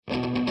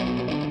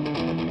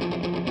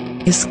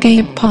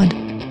Escape Pod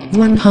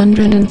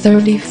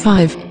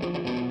 135.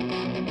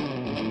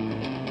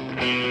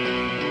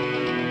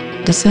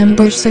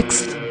 December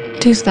 6th,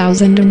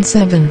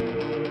 2007.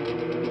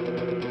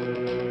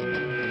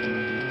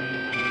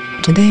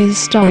 Today's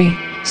story,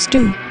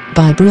 Stew,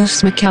 by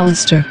Bruce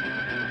McAllister.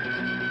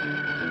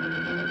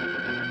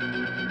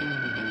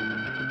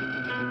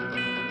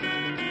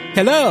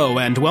 Hello,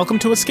 and welcome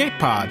to Escape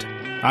Pod.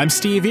 I'm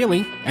Steve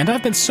Ely, and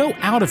I've been so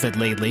out of it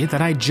lately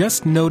that I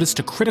just noticed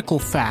a critical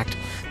fact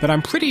that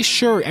I'm pretty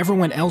sure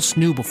everyone else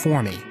knew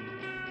before me.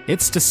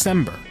 It's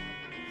December.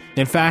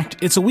 In fact,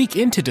 it's a week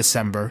into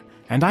December,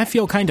 and I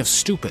feel kind of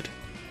stupid.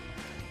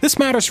 This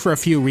matters for a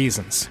few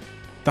reasons.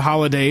 The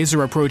holidays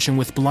are approaching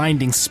with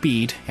blinding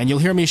speed, and you'll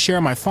hear me share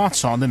my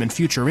thoughts on them in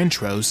future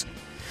intros.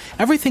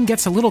 Everything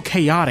gets a little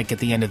chaotic at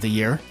the end of the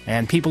year,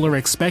 and people are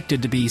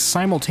expected to be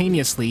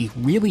simultaneously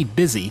really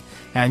busy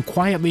and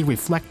quietly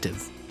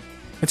reflective.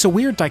 It's a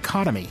weird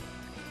dichotomy.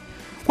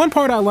 One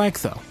part I like,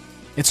 though.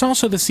 It's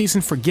also the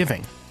season for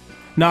giving.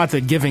 Not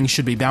that giving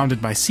should be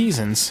bounded by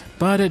seasons,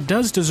 but it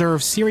does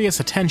deserve serious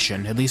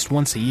attention at least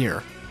once a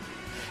year.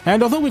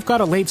 And although we've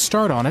got a late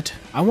start on it,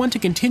 I want to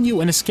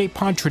continue an Escape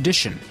Pod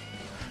tradition.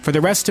 For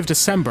the rest of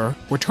December,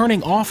 we're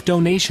turning off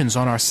donations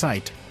on our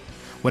site.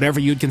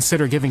 Whatever you'd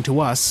consider giving to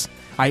us,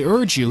 I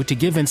urge you to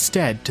give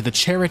instead to the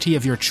charity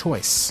of your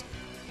choice.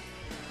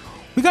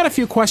 We got a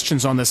few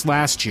questions on this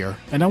last year,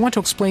 and I want to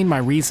explain my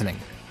reasoning.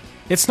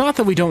 It's not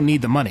that we don't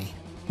need the money.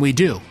 We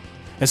do.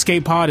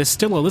 Escape Pod is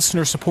still a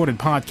listener-supported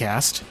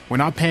podcast. We're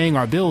not paying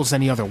our bills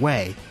any other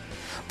way.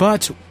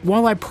 But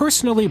while I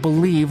personally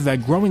believe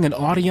that growing an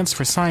audience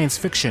for science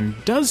fiction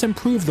does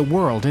improve the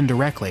world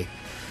indirectly,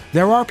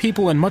 there are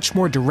people in much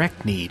more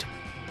direct need.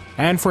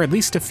 And for at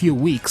least a few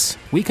weeks,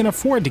 we can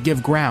afford to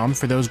give ground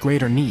for those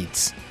greater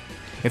needs.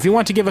 If you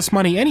want to give us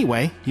money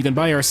anyway, you can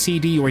buy our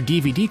CD or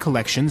DVD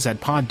collections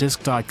at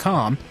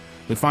poddisc.com.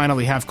 We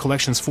finally have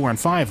collections 4 and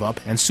 5 up,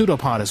 and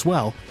Pseudopod as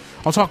well.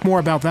 I'll talk more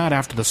about that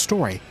after the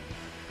story.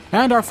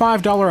 And our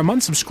 $5 a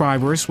month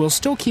subscribers will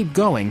still keep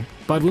going,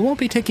 but we won't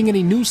be taking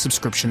any new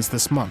subscriptions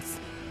this month.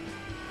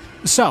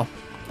 So,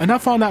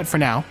 enough on that for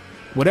now.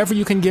 Whatever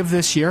you can give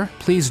this year,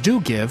 please do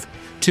give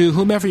to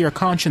whomever your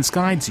conscience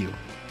guides you.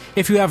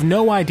 If you have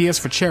no ideas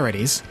for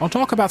charities, I'll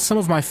talk about some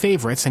of my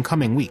favorites in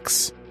coming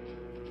weeks.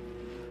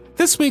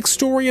 This week's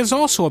story is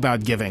also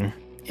about giving,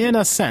 in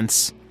a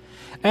sense,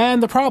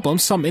 and the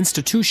problems some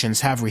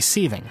institutions have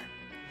receiving.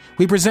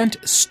 We present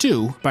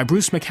Stew by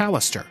Bruce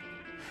McAllister.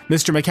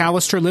 Mr.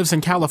 McAllister lives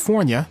in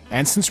California,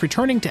 and since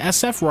returning to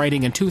SF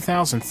writing in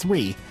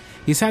 2003,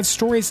 he's had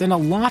stories in a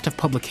lot of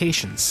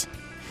publications.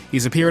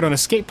 He's appeared on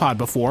Escape Pod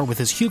before with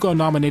his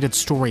Hugo-nominated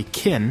story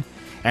Kin,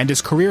 and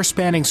his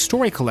career-spanning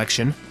story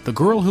collection, The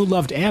Girl Who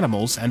Loved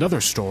Animals and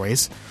Other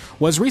Stories,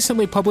 was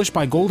recently published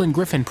by Golden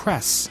Griffin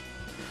Press.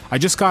 I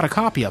just got a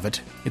copy of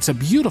it. It's a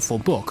beautiful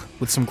book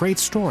with some great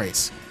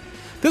stories.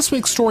 This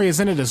week's story is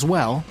in it as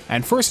well,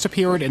 and first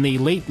appeared in the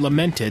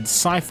late-lamented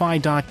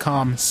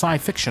sci-fi.com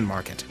sci-fiction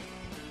market.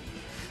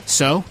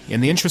 So, in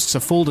the interests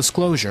of full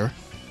disclosure,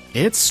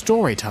 it's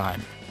story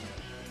time.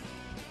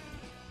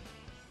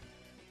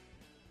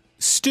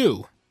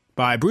 Stew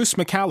by Bruce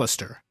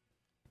McAllister.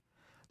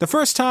 The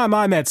first time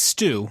I met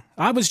Stew,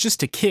 I was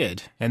just a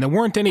kid, and there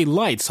weren't any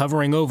lights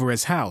hovering over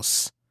his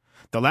house.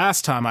 The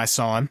last time I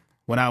saw him,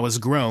 when I was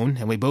grown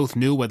and we both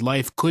knew what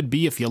life could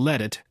be if you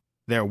let it,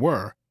 there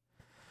were.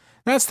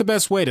 That's the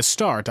best way to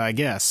start, I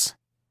guess.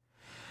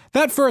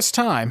 That first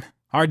time,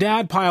 our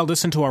dad piled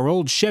us into our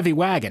old Chevy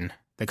wagon,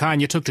 the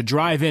kind you took to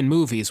drive-in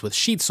movies with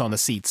sheets on the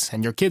seats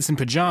and your kids in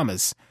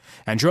pajamas,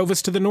 and drove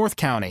us to the North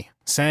County,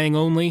 saying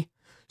only,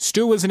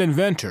 "Stew is an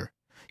inventor.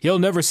 He'll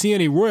never see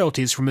any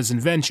royalties from his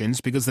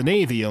inventions because the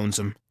Navy owns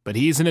them, but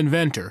he's an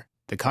inventor,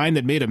 the kind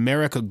that made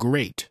America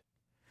great."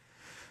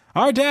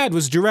 Our dad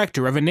was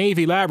director of a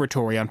Navy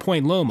laboratory on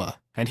Point Loma,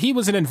 and he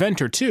was an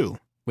inventor too,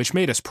 which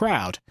made us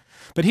proud,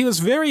 but he was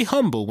very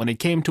humble when it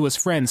came to his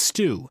friend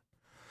Stew.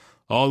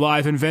 "All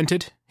I've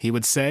invented," he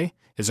would say,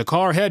 "is a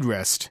car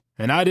headrest,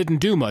 and I didn't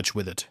do much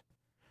with it."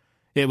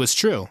 It was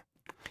true.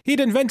 He'd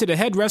invented a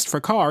headrest for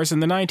cars in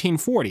the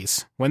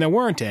 1940s, when there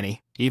weren't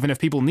any, even if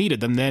people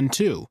needed them then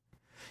too.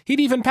 He'd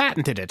even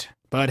patented it,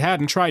 but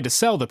hadn't tried to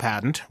sell the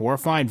patent or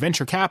find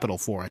venture capital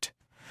for it.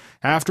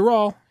 After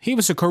all, he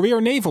was a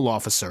career naval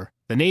officer.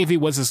 The Navy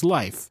was his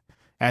life.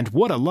 And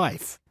what a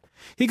life.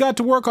 He got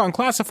to work on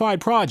classified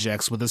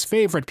projects with his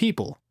favorite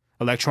people,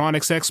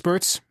 electronics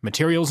experts,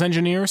 materials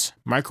engineers,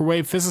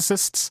 microwave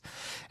physicists,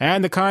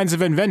 and the kinds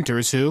of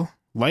inventors who,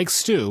 like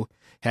Stew,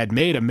 had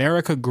made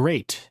America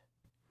great.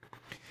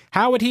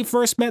 How had he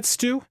first met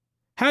Stew?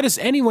 How does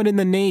anyone in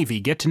the Navy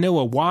get to know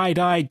a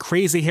wide-eyed,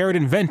 crazy-haired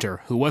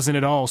inventor who wasn't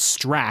at all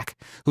strack,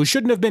 who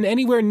shouldn't have been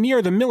anywhere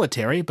near the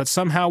military but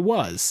somehow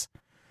was?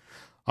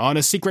 On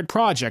a secret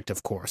project,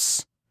 of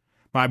course.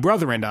 My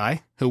brother and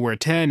I, who were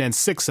 10 and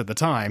 6 at the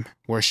time,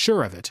 were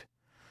sure of it.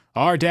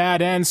 Our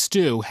dad and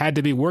Stew had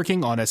to be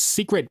working on a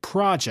secret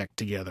project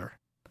together.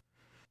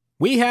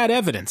 We had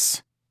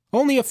evidence.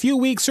 Only a few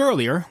weeks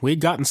earlier, we'd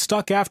gotten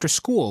stuck after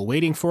school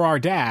waiting for our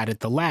dad at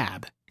the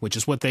lab. which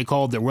is what they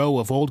called the row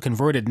of old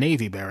converted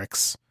Navy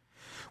barracks.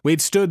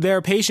 We'd stood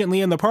there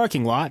patiently in the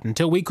parking lot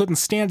until we couldn't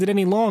stand it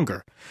any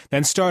longer,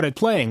 then started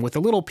playing with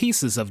the little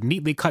pieces of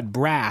neatly cut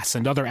brass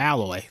and other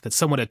alloy that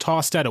someone had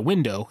tossed out a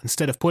window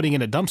instead of putting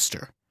in a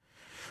dumpster.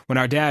 When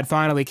our dad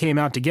finally came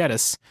out to get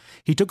us,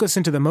 he took us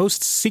into the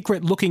most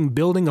secret-looking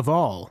building of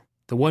all,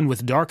 the one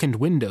with darkened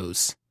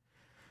windows.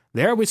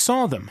 There we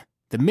saw them,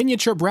 the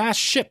miniature brass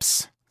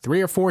ships,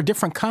 3 or 4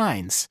 different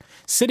kinds,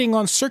 sitting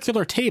on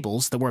circular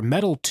tables that were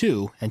metal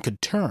too and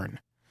could turn.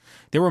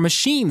 There were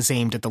machines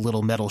aimed at the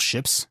little metal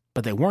ships,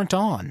 but they weren't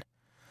on.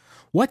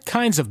 What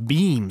kinds of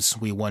beams,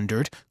 we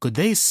wondered, could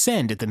they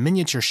send at the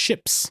miniature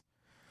ships?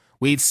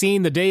 We'd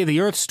seen The Day the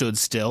Earth Stood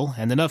Still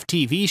and enough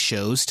TV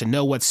shows to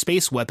know what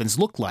space weapons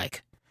looked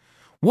like.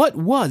 What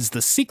was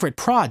the secret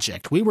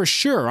project we were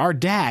sure our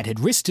dad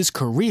had risked his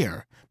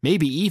career,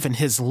 maybe even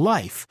his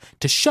life,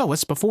 to show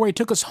us before he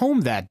took us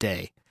home that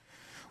day?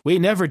 We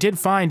never did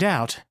find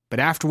out, but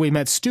after we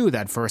met Stu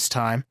that first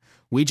time,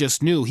 we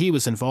just knew he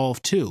was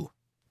involved too.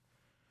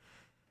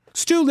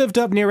 Stu lived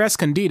up near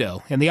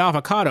Escondido in the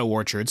avocado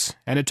orchards,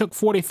 and it took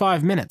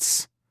 45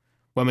 minutes.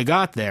 When we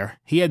got there,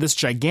 he had this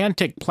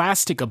gigantic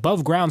plastic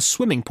above-ground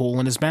swimming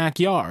pool in his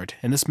backyard,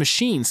 and this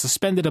machine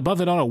suspended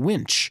above it on a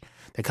winch,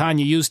 the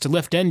kind you use to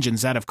lift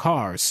engines out of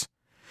cars.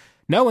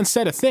 No one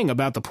said a thing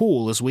about the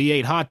pool as we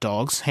ate hot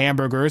dogs,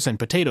 hamburgers, and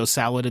potato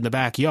salad in the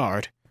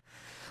backyard.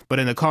 But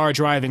in the car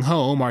driving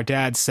home, our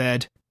dad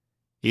said,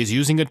 "He's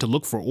using it to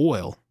look for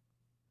oil."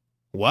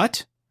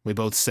 "What?" we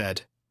both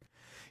said.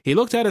 He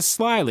looked at us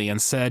slyly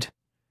and said,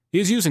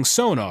 "He's using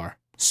sonar.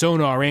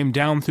 Sonar aimed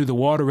down through the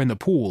water in the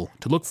pool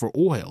to look for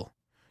oil.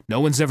 No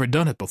one's ever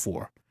done it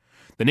before.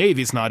 The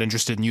Navy's not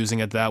interested in using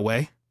it that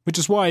way, which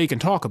is why he can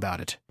talk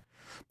about it.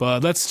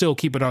 But let's still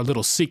keep it our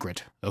little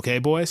secret, okay,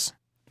 boys?"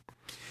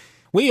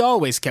 We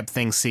always kept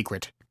things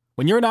secret.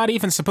 When you're not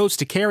even supposed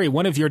to carry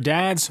one of your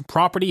dad's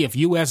property of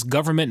U.S.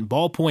 government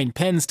ballpoint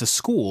pens to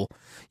school,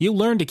 you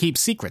learn to keep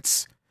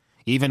secrets,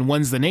 even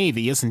ones the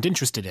Navy isn't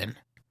interested in.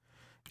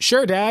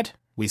 "Sure, Dad,"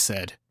 we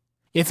said.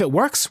 "If it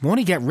works, won't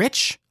he get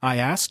rich?" I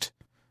asked.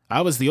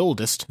 I was the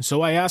oldest,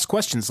 so I asked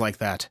questions like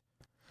that.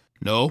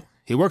 "No,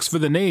 he works for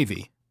the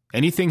Navy.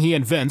 Anything he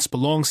invents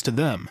belongs to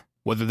them,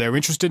 whether they're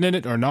interested in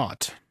it or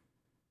not."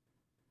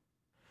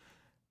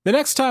 The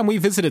next time we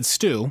visited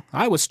Stu,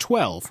 I was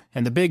 12,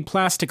 and the big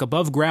plastic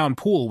above-ground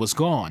pool was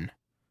gone.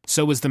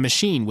 So was the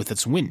machine with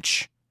its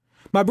winch.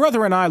 My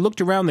brother and I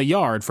looked around the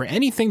yard for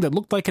anything that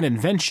looked like an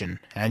invention,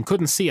 and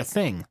couldn't see a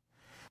thing.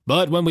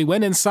 But when we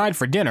went inside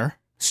for dinner,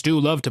 Stu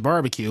loved to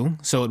barbecue,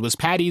 so it was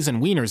patties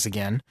and wieners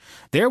again,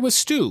 there was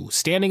Stu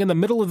standing in the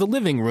middle of the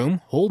living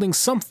room, holding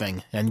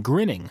something and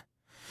grinning.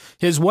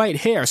 His white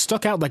hair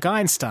stuck out like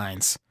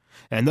Einstein's,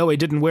 and though he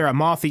didn't wear a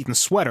moth-eaten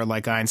sweater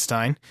like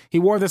Einstein, he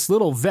wore this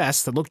little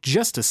vest that looked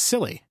just as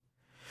silly.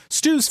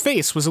 Stu's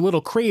face was a little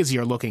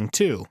crazier looking,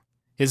 too.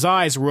 His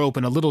eyes were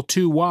open a little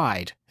too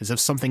wide, as if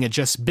something had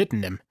just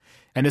bitten him,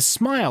 and his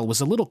smile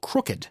was a little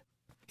crooked.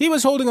 He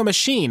was holding a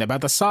machine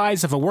about the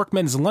size of a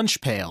workman's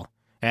lunch pail,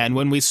 and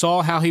when we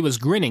saw how he was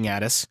grinning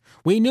at us,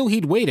 we knew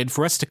he'd waited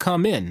for us to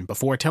come in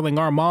before telling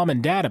our mom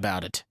and dad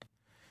about it.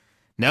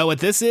 "Know what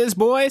this is,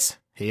 boys?"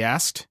 he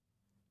asked.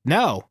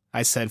 "No,"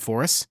 I said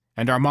for us,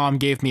 and our mom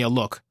gave me a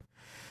look.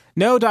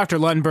 "No, Dr.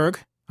 Lundberg,"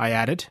 I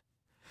added.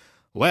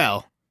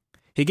 "Well,"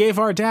 he gave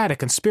our dad a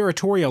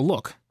conspiratorial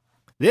look.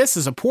 "This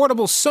is a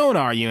portable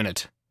sonar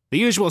unit. The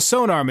usual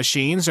sonar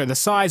machines are the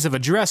size of a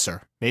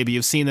dresser. Maybe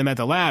you've seen them at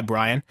the lab,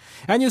 Brian,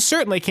 and you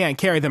certainly can't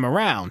carry them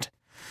around.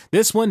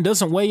 This one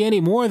doesn't weigh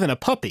any more than a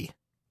puppy.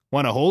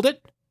 Want to hold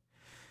it?"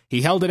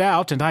 He held it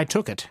out, and I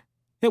took it.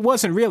 It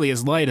wasn't really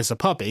as light as a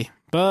puppy,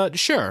 but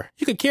sure,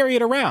 you could carry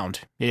it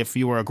around, if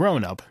you were a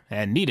grown-up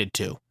and needed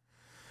to.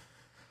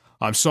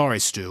 "I'm sorry,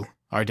 Stu,"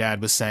 our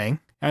dad was saying,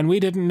 and we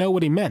didn't know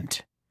what he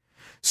meant.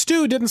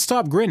 Stu didn't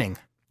stop grinning.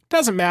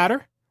 "Doesn't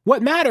matter.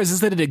 What matters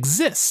is that it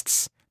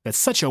exists, that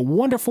such a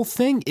wonderful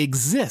thing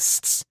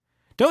exists.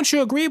 Don't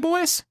you agree,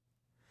 boys?"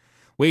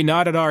 We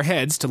nodded our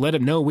heads to let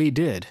him know we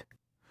did.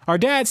 Our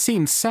dad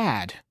seemed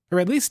sad, or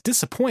at least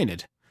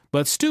disappointed,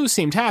 but Stu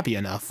seemed happy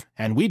enough,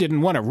 and we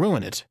didn't want to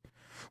ruin it.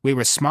 We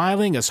were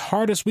smiling as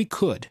hard as we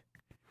could.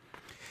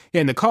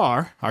 In the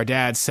car, our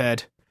dad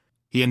said,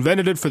 "He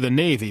invented it for the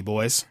Navy,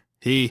 boys.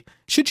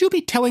 "Should you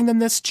be telling them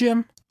this,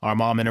 Jim?" our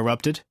mom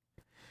interrupted.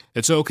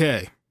 "It's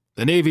okay.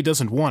 The Navy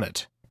doesn't want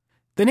it."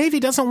 "The Navy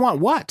doesn't want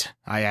what?"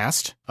 I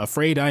asked,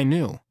 afraid I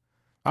knew.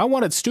 I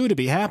wanted Stu to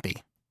be happy.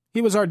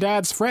 He was our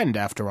dad's friend,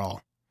 after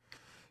all.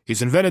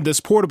 "He's invented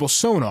this portable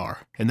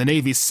sonar, and the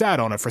Navy sat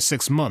on it for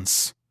 6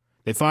 months.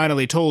 They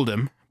finally told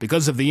him,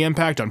 because of the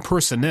impact on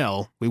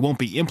personnel, we won't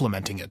be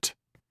implementing it."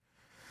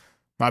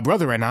 My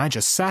brother and I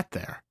just sat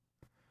there.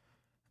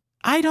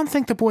 "I don't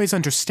think the boys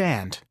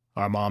understand,"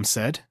 our mom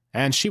said,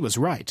 and she was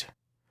right.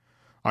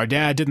 Our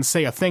dad didn't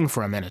say a thing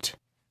for a minute.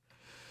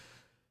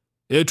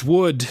 "It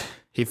would,"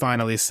 he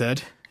finally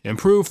said,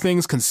 "improve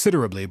things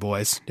considerably,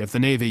 boys, if the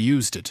Navy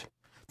used it.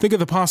 Think of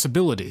the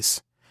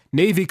possibilities.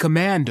 Navy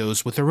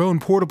commandos with their own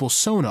portable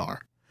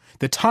sonar.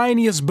 The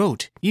tiniest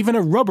boat, even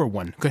a rubber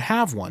one, could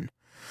have one.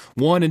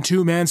 1- and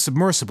 2-man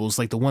submersibles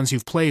like the ones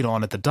you've played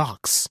on at the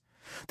docks.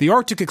 The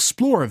Arctic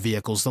Explorer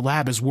vehicles the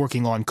lab is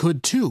working on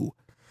could too.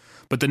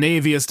 But the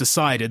Navy has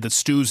decided that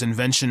Stu's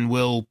invention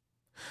will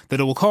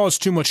cause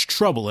too much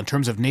trouble in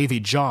terms of Navy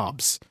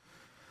jobs.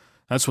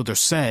 That's what they're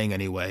saying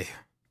anyway.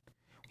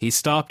 He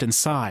stopped and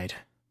sighed.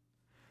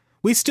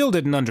 We still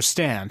didn't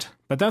understand,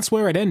 but that's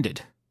where it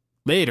ended.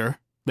 Later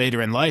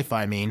in life,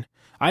 I mean,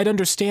 I'd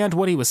understand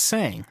what he was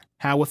saying,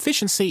 how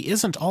efficiency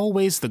isn't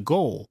always the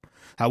goal,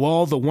 how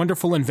all the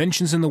wonderful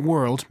inventions in the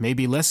world may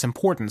be less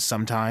important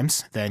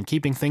sometimes than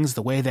keeping things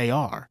the way they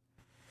are.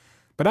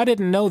 But I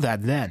didn't know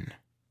that then.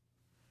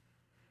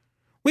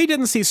 We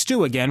didn't see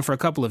Stu again for a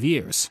couple of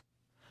years.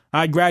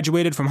 I'd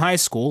graduated from high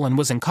school and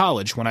was in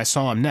college when I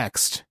saw him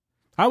next.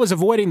 I was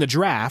avoiding the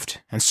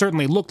draft, and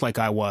certainly looked like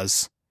I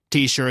was.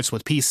 T-shirts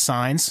with peace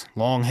signs,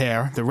 long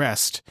hair, the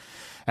rest.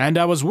 And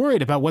I was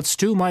worried about what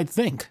Stu might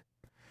think.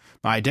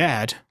 My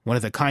dad, one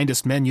of the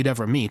kindest men you'd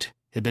ever meet,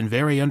 had been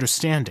very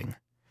understanding.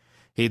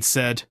 He'd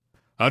said,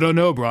 "I don't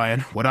know,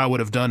 Brian, what I would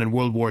have done in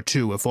World War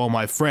II if all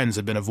my friends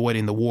had been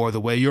avoiding the war the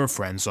way your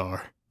friends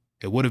are.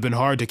 It would have been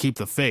hard to keep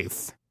the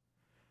faith."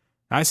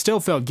 I still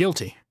felt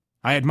guilty.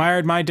 I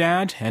admired my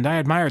dad, and I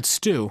admired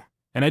Stu,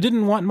 and I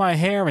didn't want my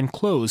hair and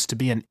clothes to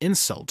be an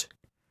insult.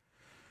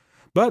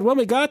 But when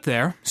we got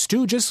there,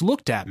 Stu just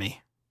looked at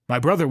me. My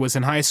brother was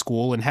in high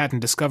school and hadn't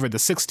discovered the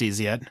 60s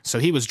yet, so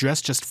he was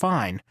dressed just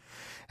fine,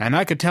 and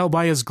I could tell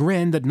by his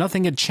grin that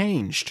nothing had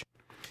changed.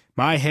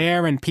 My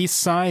hair and peace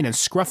sign and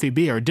scruffy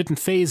beard didn't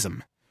faze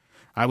him.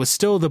 I was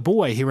still the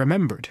boy he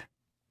remembered.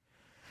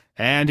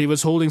 And he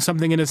was holding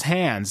something in his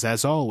hands,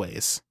 as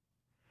always.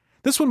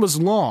 This one was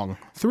long,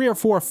 3 or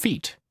 4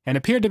 feet, and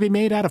appeared to be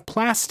made out of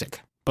plastic,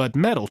 but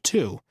metal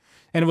too,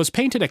 and it was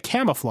painted a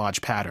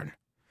camouflage pattern.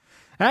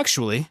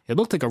 Actually, it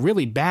looked like a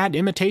really bad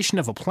imitation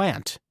of a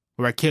plant,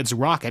 or a kid's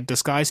rocket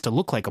disguised to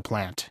look like a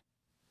plant.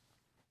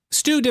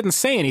 Stu didn't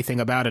say anything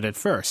about it at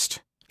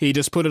first. He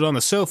just put it on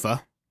the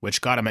sofa,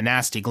 which got him a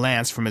nasty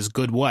glance from his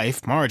good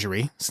wife,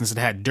 Marjorie, since it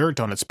had dirt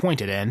on its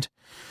pointed end,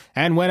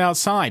 and went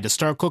outside to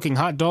start cooking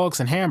hot dogs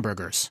and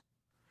hamburgers.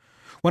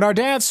 When our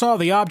dad saw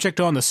the object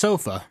on the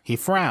sofa, he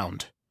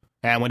frowned,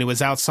 and when he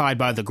was outside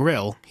by the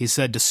grill, he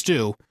said to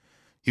Stu,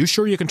 "You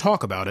sure you can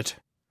talk about it?"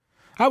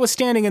 I was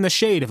standing in the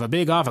shade of a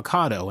big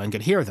avocado and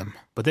could hear them,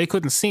 but they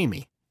couldn't see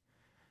me.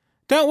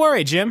 "Don't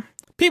worry, Jim.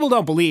 People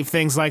don't believe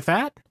things like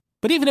that.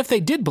 But even if they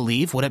did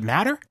believe, would it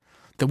matter?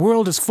 The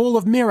world is full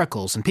of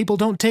miracles and people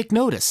don't take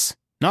notice.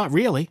 Not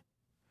really.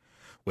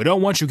 We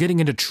don't want you getting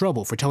into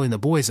trouble for telling the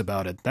boys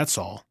about it, that's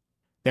all.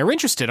 They're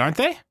interested, aren't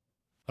they?"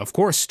 "Of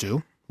course,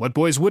 Stu. What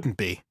boys wouldn't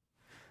be?"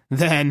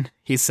 "Then,"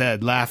 he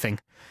said, laughing,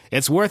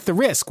 "it's worth the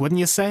risk, wouldn't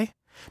you say?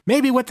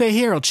 Maybe what they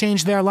hear will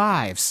change their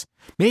lives.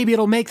 Maybe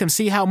it'll make them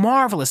see how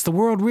marvelous the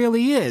world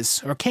really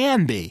is, or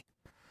can be."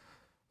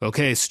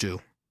 "Okay,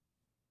 Stu."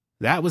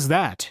 That was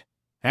that.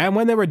 And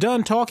when they were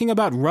done talking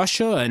about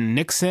Russia and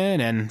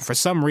Nixon and, for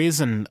some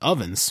reason,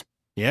 ovens.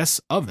 Yes,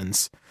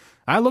 ovens.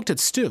 I looked at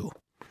Stu.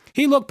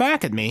 He looked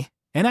back at me,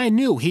 and I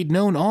knew he'd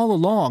known all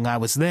along I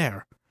was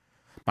there.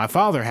 My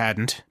father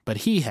hadn't, but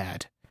he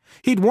had.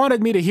 He'd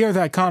wanted me to hear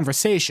that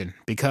conversation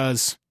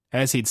because,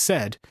 as he'd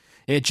said,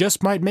 it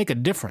just might make a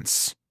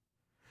difference.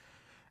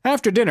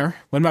 After dinner,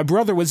 when my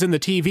brother was in the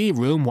TV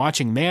room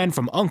watching Man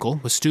from U.N.C.L.E.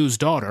 with Stu's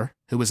daughter,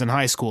 who was in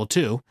high school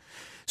too,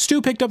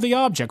 Stu picked up the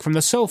object from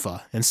the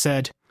sofa and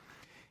said,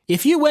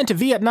 "If you went to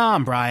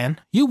Vietnam, Brian,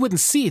 you wouldn't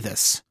see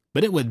this,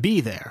 but it would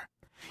be there.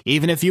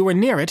 Even if you were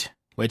near it,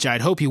 which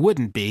I'd hope you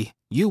wouldn't be,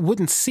 you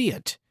wouldn't see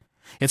it.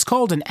 It's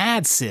called an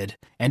ADSID,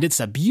 and it's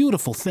a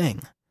beautiful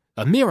thing.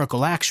 A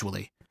miracle,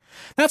 actually.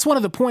 That's one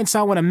of the points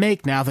I want to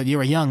make now that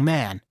you're a young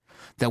man,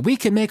 that we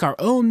can make our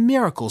own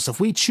miracles if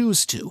we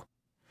choose to.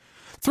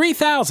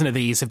 3,000 of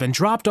these have been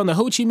dropped on the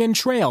Ho Chi Minh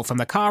Trail from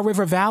the Ka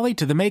River Valley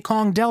to the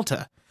Mekong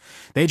Delta.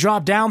 They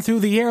drop down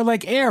through the air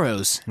like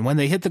arrows, and when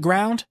they hit the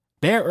ground,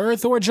 bare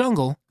earth or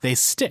jungle, they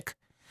stick.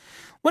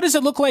 What does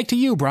it look like to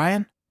you,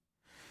 Brian?"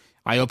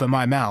 I opened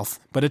my mouth,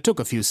 but it took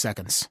a few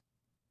seconds.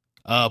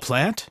 "A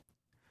plant?"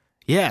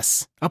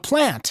 "Yes, a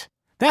plant.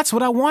 That's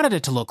what I wanted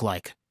it to look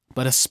like,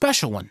 but a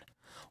special one.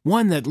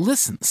 One that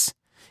listens.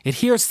 It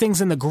hears things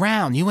in the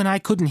ground you and I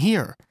couldn't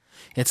hear.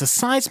 It's a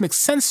seismic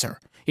sensor.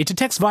 It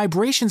detects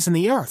vibrations in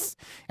the earth,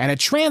 and it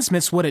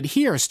transmits what it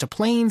hears to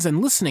planes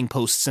and listening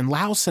posts in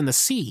Laos and the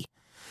sea.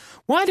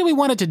 Why do we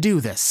want it to do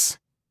this?"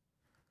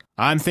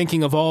 I'm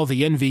thinking of all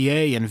the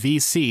NVA and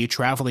VC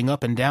traveling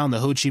up and down the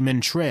Ho Chi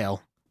Minh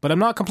Trail, but I'm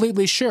not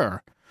completely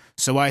sure.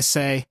 So I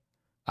say,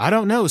 "I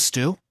don't know,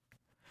 Stu."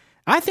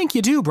 "I think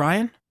you do,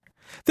 Brian.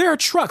 There are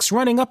trucks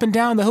running up and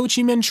down the Ho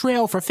Chi Minh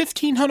Trail for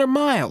 1,500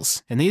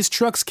 miles, and these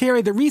trucks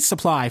carry the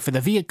resupply for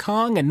the Viet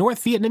Cong and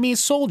North Vietnamese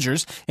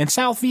soldiers in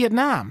South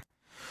Vietnam.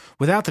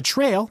 Without the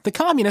trail, the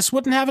communists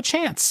wouldn't have a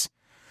chance.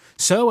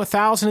 So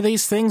 1,000 of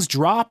these things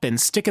drop and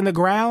stick in the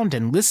ground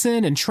and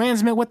listen and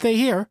transmit what they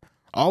hear,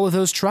 all of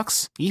those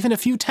trucks, even a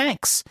few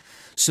tanks,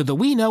 so that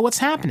we know what's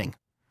happening.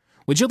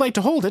 Would you like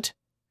to hold it?"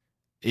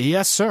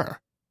 "Yes, sir."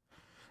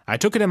 I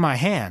took it in my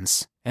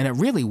hands, and it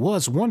really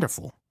was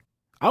wonderful.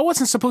 I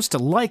wasn't supposed to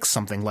like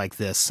something like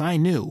this, I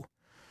knew.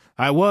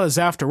 I was,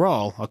 after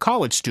all, a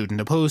college student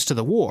opposed to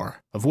the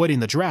war, avoiding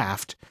the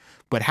draft,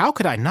 but how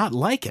could I not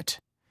like it?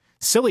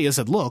 Silly as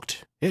it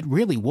looked, it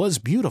really was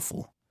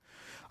beautiful.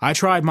 I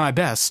tried my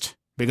best,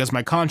 because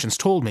my conscience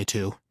told me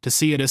to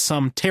see it as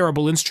some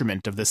terrible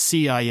instrument of the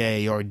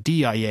CIA or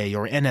DIA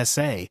or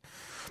NSA,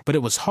 but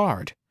it was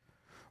hard.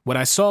 What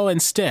I saw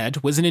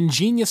instead was an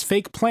ingenious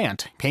fake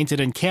plant painted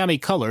in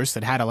cami colors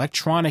that had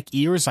electronic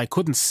ears I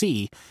couldn't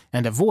see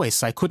and a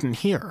voice I couldn't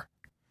hear.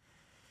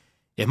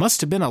 It must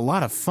have been a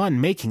lot of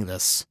fun making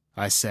this,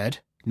 I said,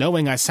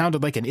 knowing I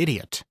sounded like an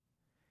idiot.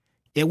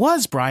 It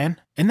was, Brian,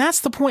 and that's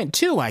the point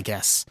too, I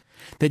guess.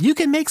 That you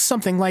can make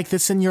something like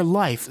this in your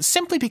life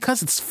simply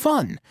because it's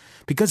fun,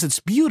 because it's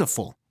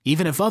beautiful,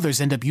 even if others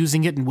end up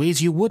using it in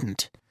ways you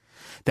wouldn't.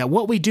 That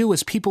what we do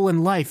as people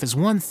in life is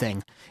one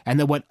thing, and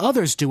that what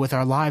others do with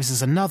our lives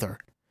is another.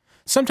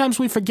 Sometimes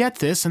we forget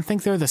this and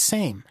think they're the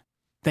same.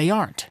 They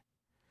aren't.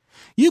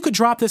 You could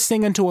drop this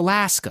thing into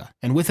Alaska,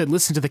 and with it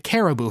listen to the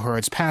caribou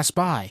herds pass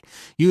by,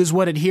 use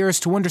what it hears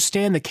to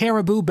understand the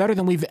caribou better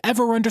than we've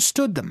ever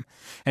understood them,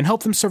 and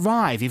help them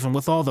survive even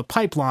with all the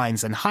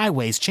pipelines and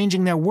highways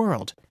changing their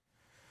world.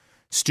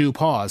 Stu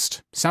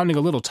paused, sounding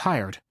a little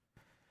tired.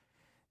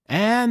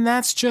 And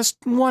that's just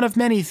one of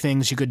many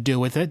things you could do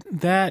with it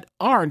that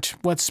aren't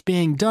what's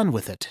being done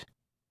with it.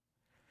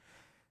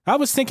 I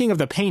was thinking of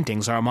the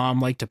paintings our mom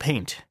liked to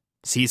paint.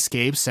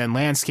 Seascapes and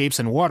landscapes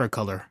in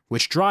watercolor,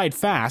 which dried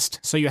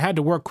fast, so you had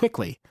to work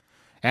quickly,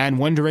 and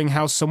wondering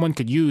how someone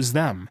could use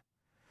them.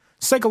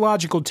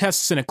 Psychological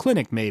tests in a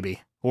clinic,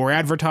 maybe, or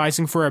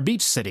advertising for a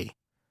beach city.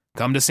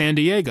 Come to San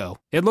Diego.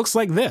 It looks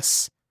like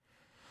this.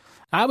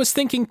 I was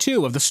thinking,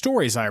 too, of the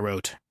stories I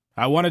wrote.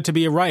 I wanted to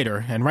be a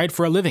writer and write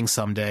for a living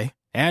someday,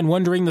 and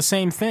wondering the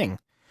same thing.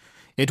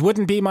 It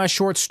wouldn't be my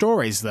short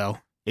stories, though.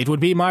 It would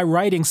be my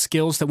writing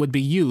skills that would be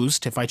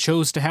used if I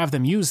chose to have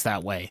them used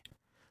that way.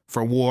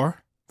 For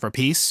war, for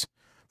peace,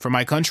 for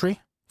my country,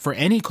 for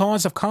any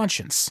cause of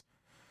conscience.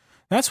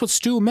 That's what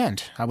Stu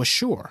meant, I was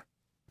sure.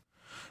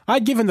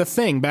 I'd given the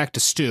thing back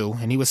to Stu,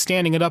 and he was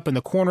standing it up in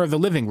the corner of the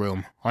living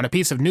room, on a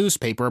piece of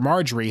newspaper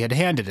Marjorie had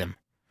handed him.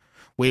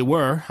 We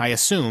were, I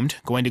assumed,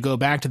 going to go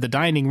back to the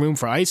dining room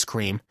for ice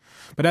cream,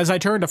 but as I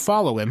turned to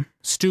follow him,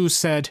 Stu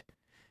said,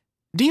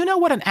 "Do you know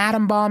what an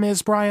atom bomb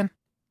is, Brian?"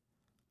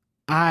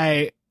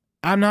 I'm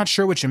not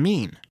sure what you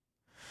mean.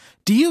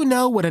 Do you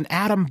know what an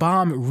atom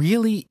bomb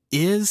really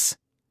is?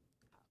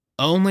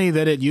 Only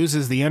that it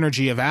uses the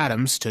energy of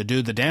atoms to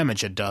do the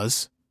damage it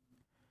does.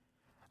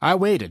 I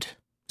waited.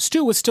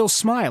 Stu was still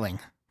smiling,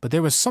 but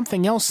there was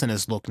something else in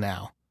his look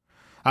now.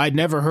 I'd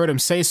never heard him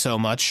say so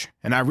much,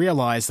 and I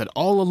realized that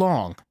all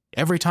along,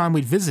 every time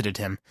we'd visited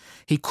him,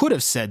 he could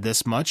have said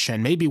this much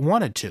and maybe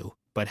wanted to,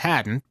 but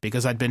hadn't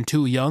because I'd been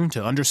too young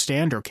to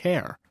understand or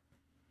care.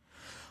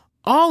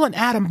 All an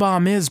atom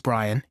bomb is,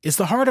 Brian, is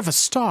the heart of a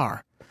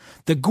star.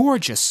 The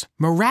gorgeous,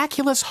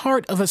 miraculous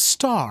heart of a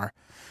star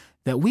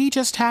that we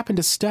just happened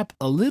to step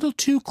a little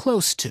too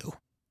close to.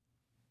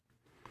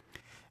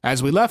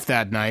 As we left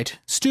that night,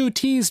 Stu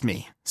teased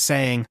me,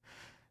 saying,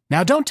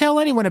 "Now don't tell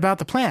anyone about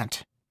the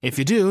plant. If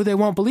you do, they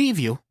won't believe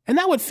you, and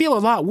that would feel a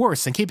lot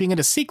worse than keeping it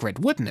a secret,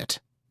 wouldn't it?"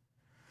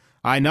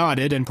 I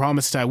nodded and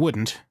promised I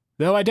wouldn't,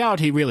 though I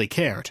doubt he really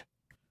cared.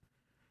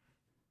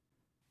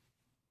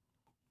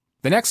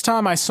 The next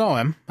time I saw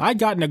him, I'd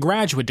gotten a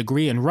graduate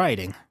degree in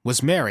writing,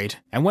 was married,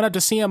 and went up to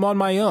see him on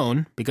my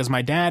own because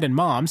my dad and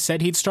mom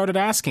said he'd started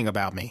asking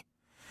about me.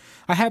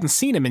 I hadn't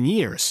seen him in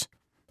years.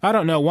 I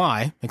don't know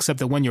why, except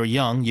that when you're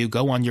young, you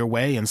go on your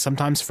way and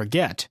sometimes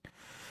forget.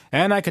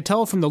 And I could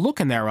tell from the look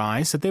in their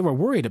eyes that they were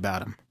worried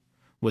about him.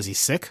 Was he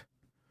sick?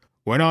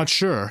 "We're not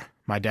sure,"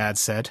 my dad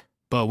said,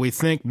 "but we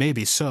think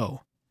maybe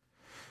so."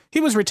 He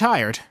was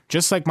retired,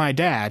 just like my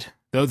dad,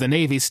 though the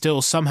Navy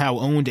still somehow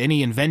owned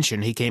any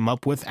invention he came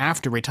up with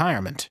after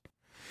retirement.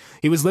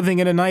 He was living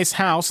in a nice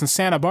house in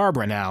Santa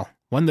Barbara now,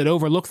 one that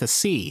overlooked the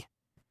sea.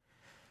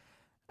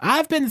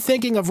 "I've been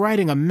thinking of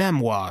writing a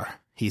memoir,"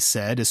 he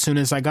said as soon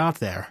as I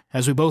got there,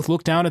 as we both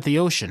looked down at the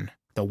ocean,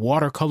 the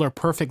watercolor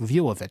perfect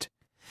view of it.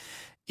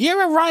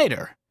 "You're a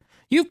writer.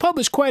 You've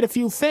published quite a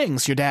few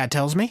things, your dad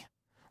tells me.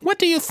 What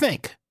do you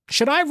think?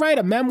 Should I write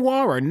a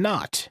memoir or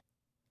not?"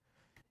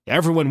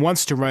 Everyone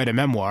wants to write a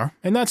memoir,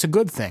 and that's a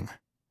good thing.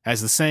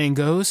 As the saying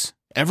goes,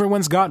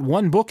 everyone's got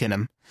one book in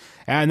him,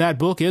 and that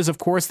book is, of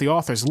course, the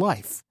author's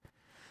life.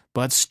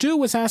 But Stu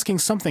was asking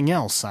something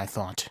else, I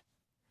thought.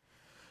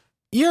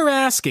 "You're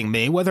asking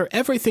me whether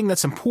everything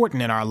that's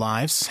important in our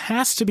lives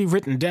has to be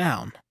written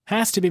down,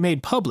 has to be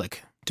made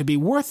public, to be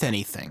worth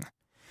anything."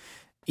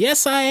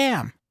 "Yes, I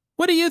am.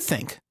 What do you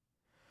think?"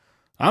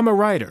 "I'm a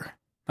writer.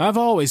 I've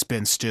always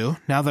been, Stu,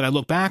 now that I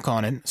look back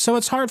on it, so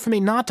it's hard for me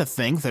not to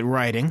think that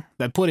writing,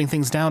 that putting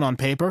things down on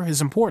paper, is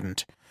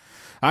important.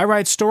 I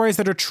write stories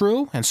that are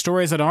true, and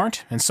stories that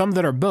aren't, and some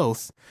that are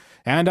both,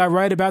 and I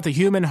write about the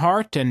human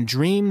heart, and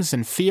dreams,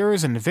 and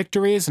fears, and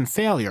victories, and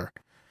failure.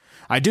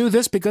 I do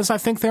this because I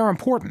think they're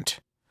important.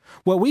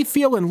 What we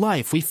feel in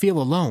life, we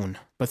feel alone,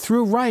 but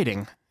through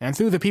writing, and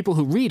through the people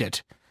who read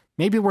it,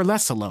 maybe we're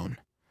less alone.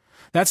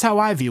 That's how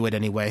I view it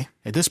anyway,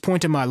 at this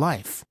point in my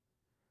life.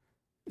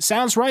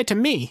 Sounds right to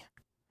me.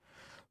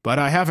 But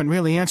I haven't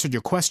really answered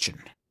your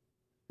question.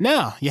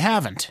 No, you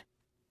haven't.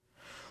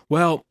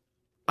 Well,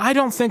 I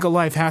don't think a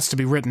life has to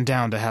be written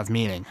down to have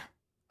meaning.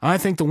 I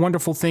think the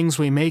wonderful things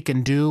we make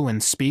and do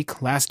and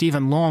speak last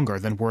even longer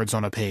than words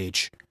on a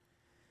page.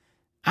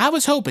 I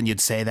was hoping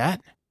you'd say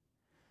that.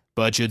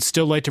 But you'd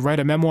still like to write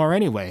a memoir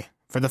anyway,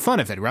 for the fun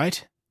of it,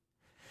 right?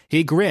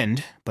 He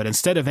grinned, but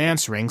instead of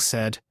answering,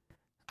 said,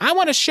 I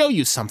want to show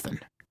you something.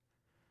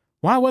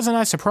 Why wasn't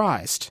I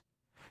surprised?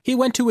 He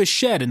went to his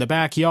shed in the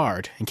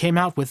backyard and came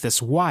out with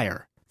this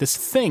wire, this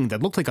thing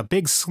that looked like a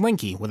big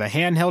slinky with a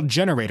handheld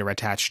generator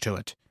attached to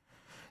it.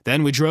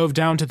 Then we drove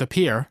down to the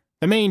pier,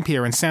 the main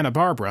pier in Santa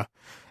Barbara,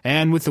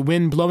 and with the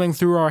wind blowing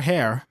through our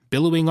hair,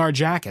 billowing our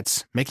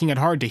jackets, making it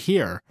hard to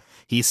hear,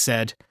 he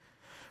said,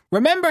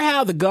 Remember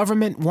how the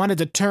government wanted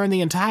to turn the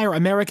entire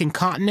American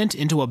continent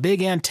into a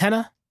big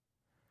antenna?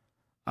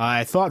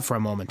 I thought for a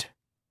moment.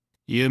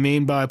 You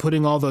mean by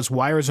putting all those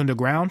wires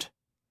underground?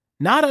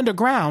 Not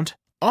underground,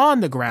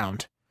 on the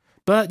ground.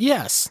 But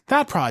yes,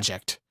 that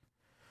project.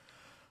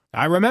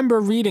 I remember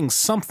reading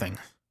something,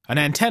 an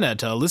antenna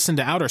to listen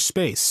to outer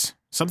space,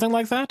 something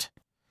like that?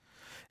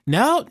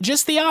 No,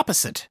 just the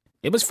opposite.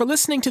 It was for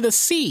listening to the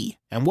sea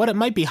and what it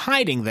might be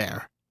hiding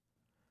there.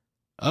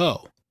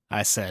 Oh,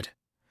 I said.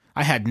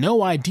 I had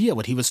no idea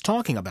what he was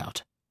talking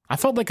about. I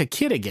felt like a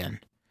kid again.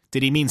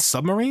 Did he mean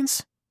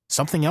submarines?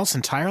 Something else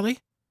entirely?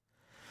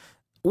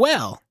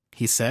 Well,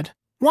 he said,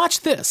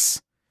 watch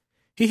this.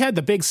 He had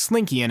the big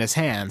slinky in his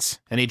hands,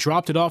 and he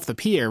dropped it off the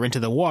pier into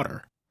the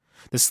water.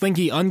 The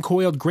slinky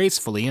uncoiled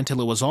gracefully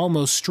until it was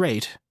almost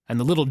straight, and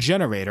the little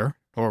generator,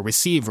 or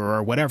receiver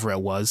or whatever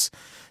it was,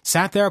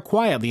 sat there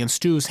quietly in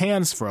Stu's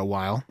hands for a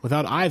while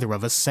without either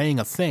of us saying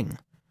a thing.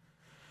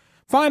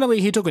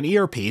 Finally, he took an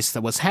earpiece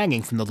that was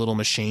hanging from the little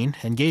machine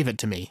and gave it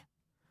to me.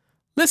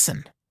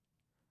 Listen.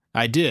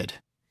 I did.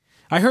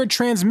 I heard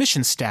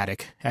transmission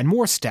static and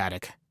more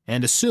static,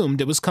 and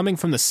assumed it was coming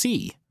from the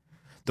sea.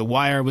 The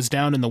wire was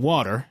down in the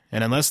water,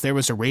 and unless there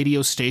was a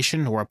radio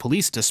station or a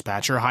police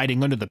dispatcher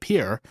hiding under the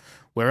pier,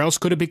 where else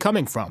could it be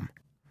coming from?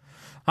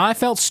 I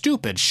felt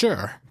stupid,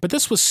 sure, but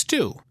this was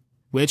Stu,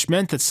 which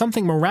meant that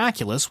something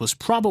miraculous was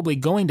probably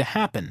going to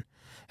happen,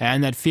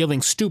 and that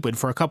feeling stupid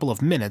for a couple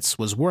of minutes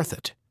was worth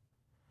it.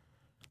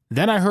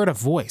 Then I heard a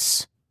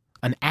voice.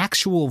 An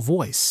actual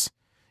voice.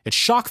 It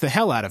shocked the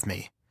hell out of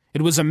me.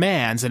 It was a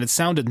man's, and it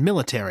sounded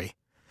military.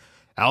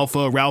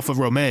 Alpha Ralpha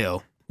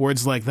Romeo,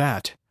 words like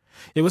that.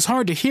 It was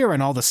hard to hear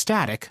in all the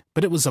static,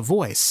 but it was a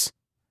voice.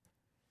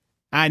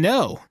 I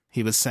know,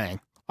 he was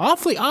saying.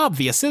 Awfully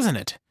obvious, isn't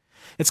it?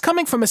 It's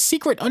coming from a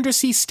secret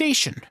undersea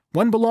station,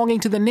 one belonging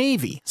to the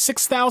Navy,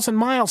 6,000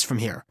 miles from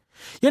here.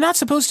 You're not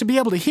supposed to be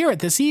able to hear it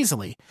this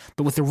easily,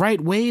 but with the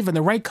right wave and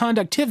the right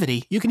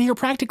conductivity, you can hear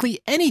practically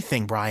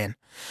anything, Brian.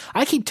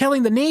 I keep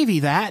telling the Navy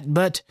that,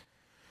 but...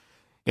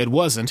 It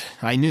wasn't,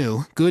 I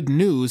knew, good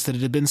news that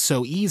it had been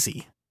so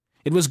easy.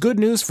 It was good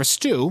news for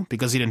Stu,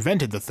 because he'd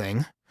invented the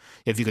thing,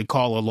 if you could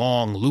call a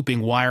long,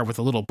 looping wire with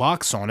a little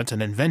box on it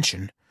an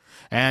invention,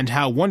 and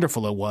how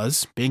wonderful it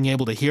was, being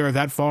able to hear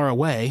that far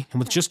away, and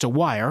with just a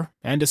wire,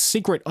 and a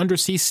secret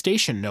undersea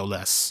station, no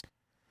less.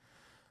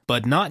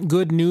 But not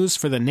good news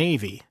for the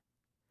Navy.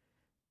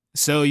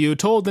 So you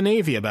told the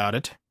Navy about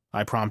it,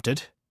 I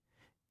prompted.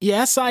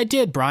 Yes, I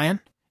did, Brian.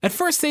 At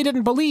first they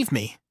didn't believe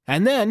me,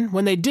 and then,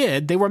 when they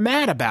did, they were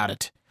mad about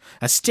it.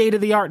 A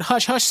state-of-the-art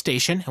hush-hush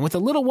station, and with a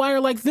little wire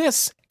like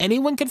this,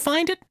 anyone could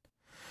find it?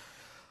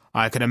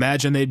 I could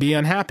imagine they'd be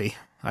unhappy,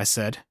 I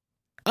said.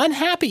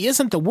 Unhappy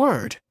isn't the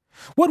word.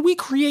 What we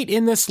create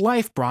in this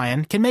life,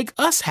 Brian, can make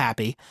us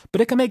happy,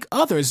 but it can make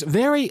others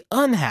very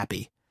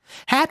unhappy.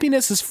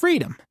 Happiness is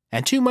freedom,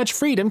 and too much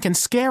freedom can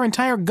scare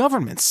entire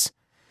governments.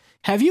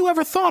 Have you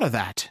ever thought of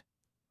that?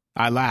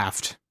 I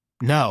laughed.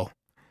 No.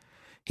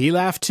 He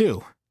laughed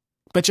too.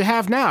 But you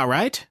have now,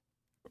 right?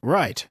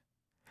 Right.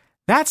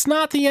 That's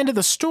not the end of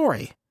the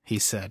story, he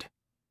said.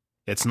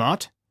 It's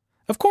not?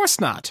 Of course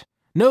not.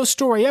 No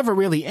story ever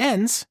really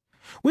ends.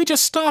 We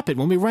just stop it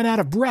when we run out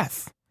of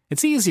breath.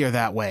 It's easier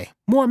that way,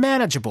 more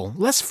manageable,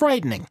 less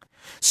frightening.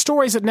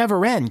 Stories that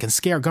never end can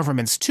scare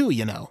governments too,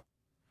 you know.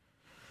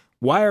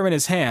 Wire in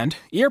his hand,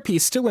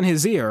 earpiece still in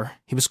his ear,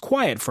 he was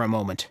quiet for a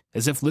moment,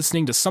 as if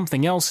listening to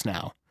something else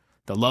now.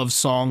 The love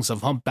songs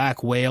of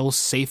humpback whales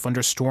safe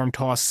under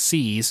storm-tossed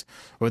seas,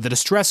 or the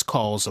distress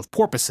calls of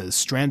porpoises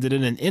stranded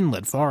in an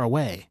inlet far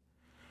away.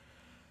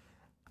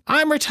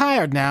 I'm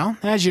retired now,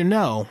 as you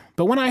know,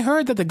 but when I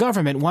heard that the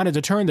government wanted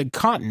to turn the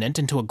continent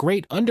into a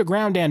great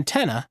underground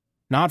antenna,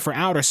 not for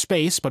outer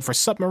space but for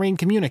submarine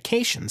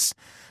communications,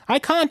 I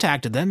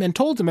contacted them and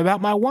told them about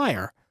my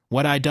wire,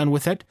 what I'd done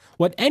with it,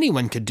 what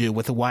anyone could do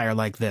with a wire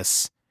like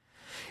this.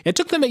 It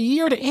took them a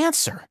year to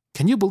answer.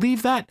 Can you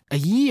believe that? A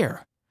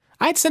year.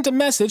 I'd sent a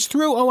message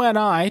through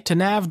ONI to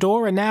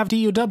NAVDOR and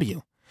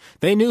NAVDUW.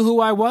 They knew who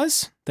I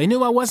was, they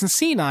knew I wasn't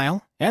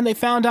senile, and they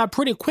found out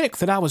pretty quick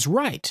that I was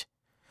right.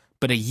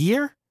 But a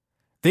year?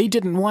 They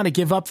didn't want to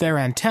give up their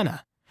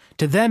antenna.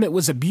 To them it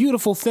was a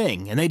beautiful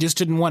thing, and they just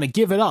didn't want to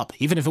give it up,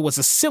 even if it was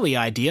a silly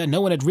idea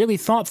no one had really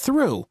thought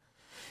through.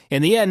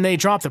 In the end, they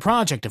dropped the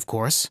project, of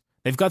course.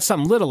 They've got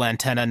some little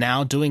antenna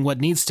now doing what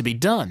needs to be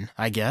done,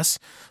 I guess,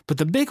 but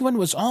the big one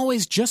was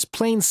always just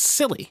plain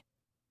silly.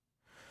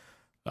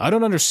 I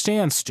don't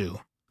understand, Stu,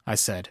 I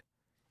said.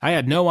 I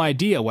had no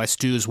idea why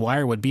Stu's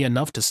wire would be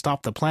enough to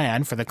stop the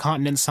plan for the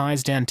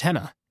continent-sized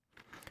antenna.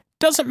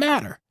 Doesn't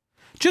matter.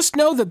 Just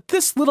know that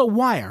this little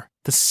wire,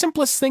 the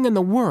simplest thing in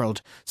the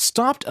world,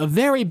 stopped a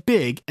very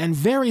big and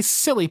very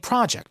silly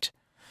project.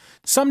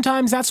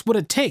 Sometimes that's what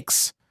it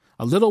takes.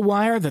 A little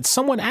wire that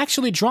someone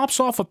actually drops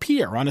off a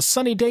pier on a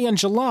sunny day in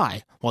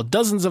July, while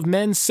dozens of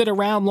men sit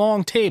around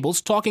long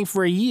tables talking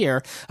for a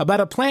year about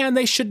a plan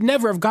they should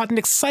never have gotten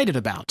excited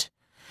about.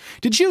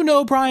 Did you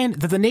know, Brian,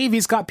 that the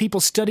Navy's got people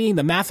studying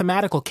the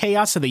mathematical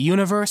chaos of the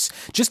universe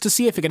just to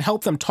see if it can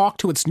help them talk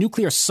to its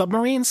nuclear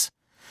submarines?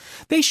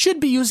 They should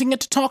be using it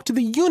to talk to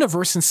the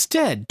universe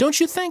instead, don't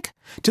you think?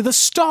 To the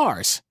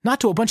stars, not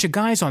to a bunch of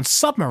guys on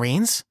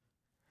submarines.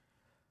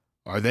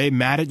 Are they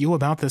mad at you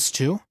about this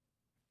too?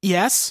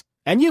 Yes,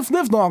 and you've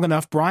lived long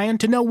enough, Brian,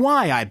 to know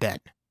why, I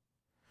bet.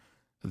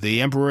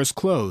 The Emperor's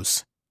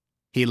clothes.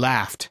 He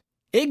laughed.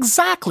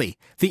 Exactly,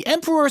 the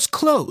Emperor's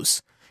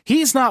clothes.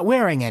 He's not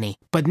wearing any,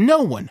 but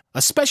no one,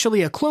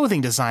 especially a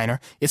clothing designer,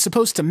 is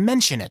supposed to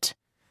mention it.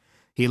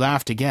 He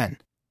laughed again.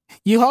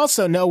 You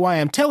also know why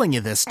I'm telling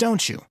you this,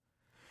 don't you?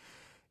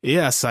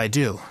 Yes, I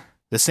do.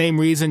 The same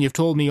reason you've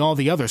told me all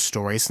the other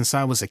stories since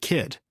I was a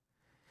kid.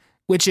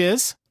 Which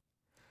is?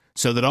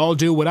 So that I'll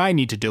do what I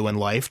need to do in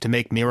life to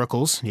make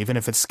miracles, even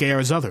if it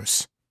scares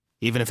others,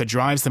 even if it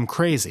drives them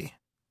crazy.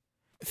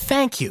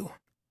 Thank you.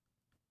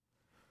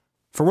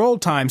 For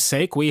old time's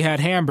sake, we had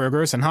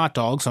hamburgers and hot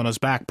dogs on his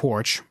back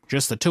porch,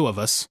 just the two of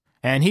us,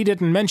 and he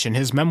didn't mention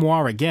his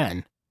memoir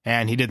again,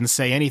 and he didn't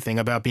say anything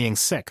about being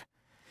sick.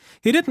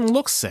 He didn't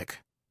look sick.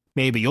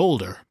 Maybe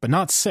older, but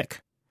not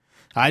sick.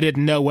 I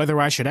didn't know whether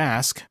I should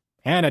ask,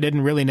 and I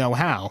didn't really know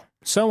how,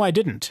 so I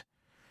didn't.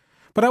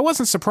 But I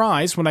wasn't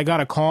surprised when I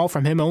got a call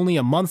from him only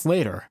a month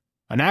later,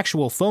 an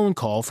actual phone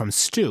call from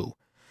Stu,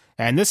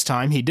 and this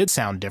time he did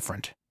sound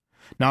different.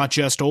 Not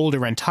just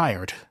older and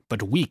tired,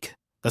 but weak.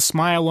 The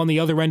smile on the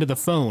other end of the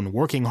phone,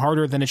 working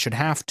harder than it should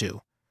have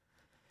to.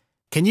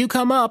 Can you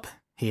come up?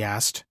 He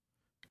asked.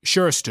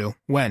 Sure, Stu.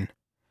 When?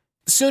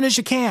 As soon as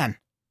you can.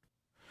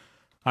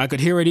 I could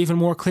hear it even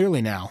more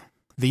clearly now.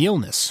 The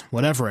illness,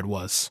 whatever it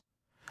was.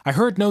 I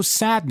heard no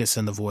sadness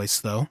in the voice,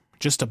 though,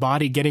 just a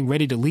body getting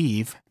ready to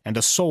leave, and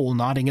a soul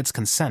nodding its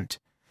consent.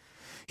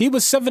 He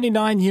was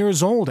 79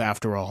 years old,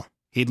 after all.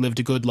 He'd lived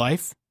a good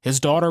life. His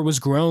daughter was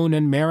grown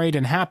and married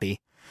and happy,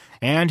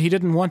 and he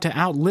didn't want to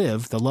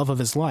outlive the love of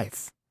his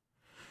life.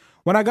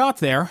 When I got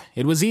there,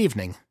 it was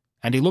evening,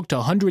 and he looked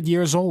 100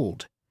 years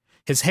old.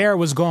 His hair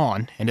was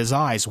gone, and his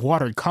eyes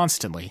watered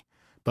constantly,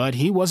 but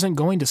he wasn't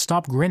going to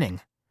stop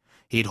grinning.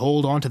 He'd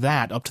hold on to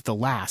that up to the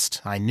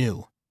last, I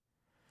knew.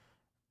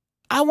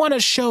 I want to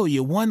show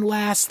you one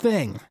last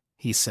thing,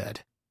 he said.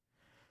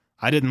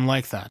 I didn't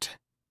like that.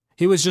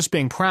 He was just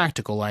being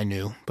practical, I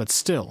knew, but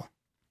still.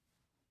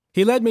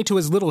 He led me to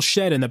his little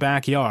shed in the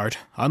backyard,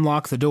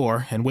 unlocked the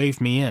door, and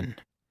waved me in.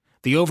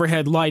 The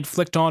overhead light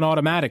flicked on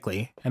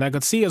automatically, and I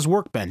could see his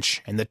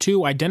workbench and the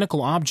two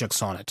identical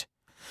objects on it.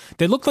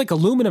 They looked like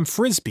aluminum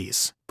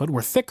frisbees, but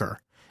were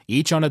thicker,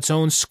 each on its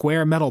own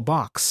square metal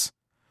box.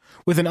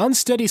 With an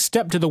unsteady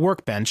step to the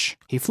workbench,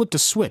 he flipped a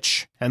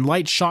switch, and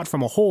light shot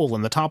from a hole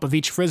in the top of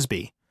each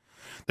frisbee.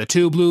 The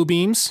two blue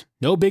beams,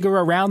 no bigger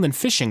around than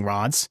fishing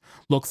rods,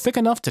 looked thick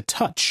enough to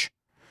touch.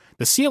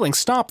 The ceiling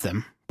stopped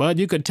them, but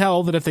you could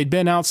tell that if they'd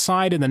been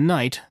outside in the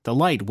night, the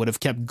light would have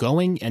kept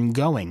going and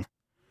going.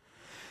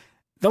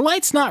 The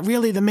light's not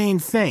really the main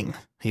thing,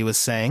 he was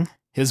saying,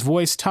 his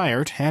voice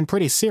tired and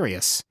pretty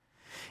serious.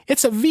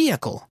 It's a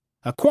vehicle,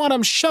 a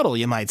quantum shuttle,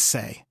 you might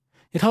say.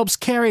 It helps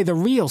carry the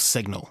real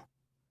signal.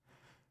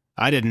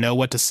 I didn't know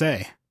what to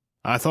say.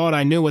 I thought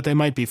I knew what they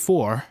might be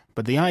for,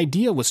 but the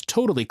idea was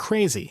totally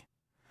crazy.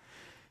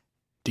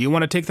 Do you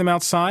want to take them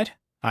outside?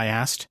 I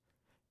asked.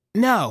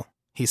 No,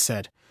 he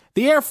said.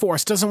 The Air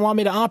Force doesn't want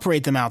me to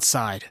operate them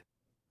outside.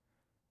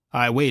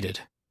 I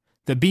waited.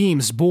 The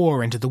beams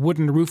bore into the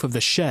wooden roof of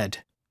the shed,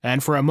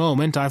 and for a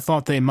moment I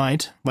thought they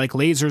might, like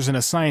lasers in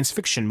a science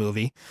fiction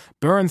movie,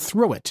 burn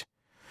through it.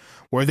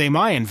 Were they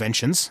my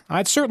inventions,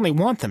 I'd certainly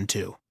want them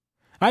to.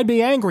 I'd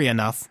be angry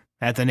enough,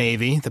 at the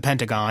Navy, the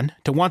Pentagon,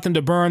 to want them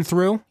to burn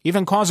through,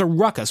 even cause a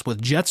ruckus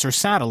with jets or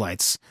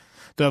satellites,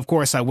 though of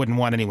course I wouldn't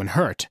want anyone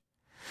hurt.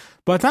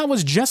 But that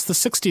was just the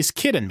 60s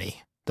kid in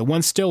me, the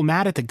one still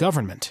mad at the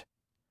government.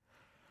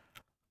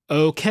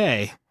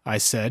 Okay, I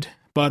said,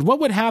 but what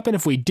would happen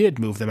if we did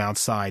move them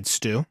outside,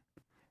 Stu?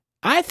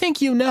 I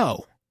think you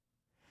know.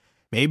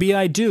 Maybe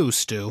I do,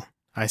 Stu,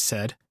 I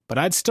said, but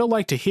I'd still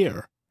like to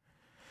hear.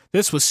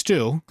 This was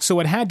Stu, so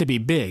it had to be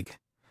big.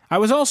 I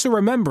was also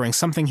remembering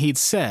something he'd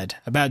said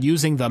about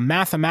using the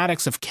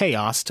mathematics of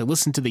chaos to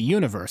listen to the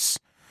universe.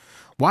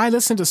 Why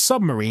listen to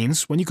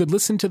submarines when you could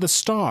listen to the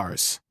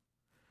stars?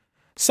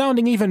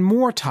 Sounding even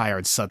more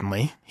tired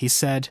suddenly, he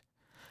said,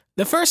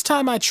 The first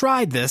time I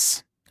tried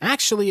this,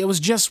 actually it was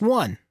just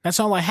one.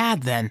 That's all I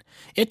had then.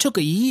 It took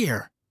a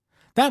year.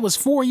 That was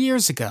 4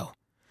 years ago.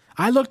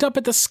 I looked up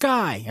at the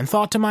sky and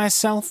thought to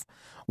myself,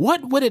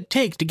 what would it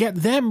take to get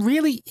them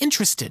really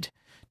interested,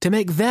 to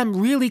make them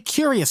really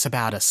curious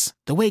about us,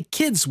 the way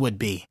kids would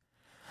be?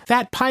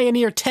 That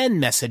Pioneer 10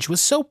 message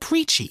was so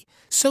preachy,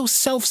 so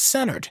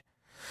self-centered.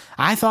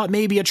 I thought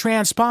maybe a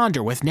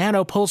transponder with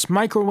nanopulse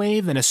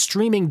microwave and a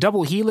streaming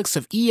double helix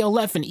of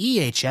ELF and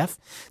EHF,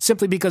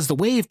 simply because the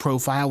wave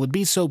profile would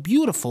be so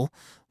beautiful,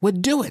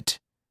 would do it.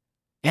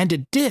 And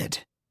it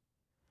did.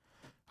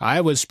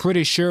 I was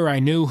pretty sure I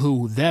knew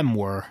who them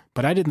were,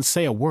 but I didn't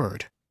say a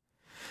word.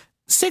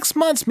 6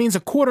 months means a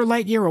quarter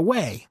light year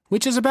away,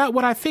 which is about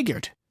what I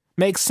figured.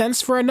 Makes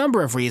sense for a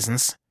number of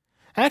reasons.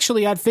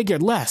 Actually, I'd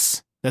figured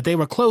less, that they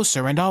were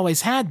closer and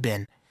always had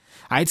been.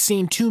 I'd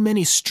seen too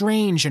many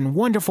strange and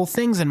wonderful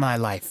things in my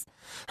life,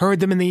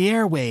 heard them in the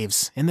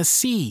airwaves, in the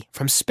sea,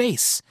 from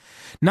space,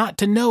 not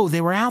to know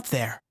they were out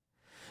there.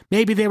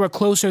 Maybe they were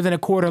closer than a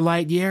quarter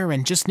light year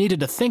and just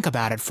needed to think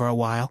about it for a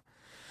while.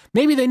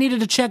 Maybe they needed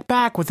to check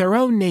back with their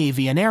own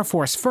Navy and Air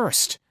Force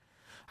first.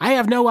 I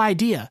have no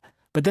idea,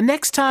 but the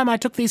next time I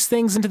took these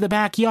things into the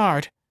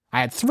backyard,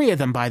 I had 3 of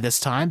them by this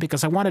time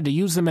because I wanted to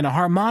use them in a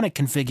harmonic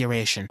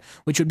configuration,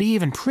 which would be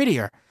even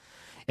prettier.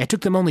 It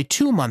took them only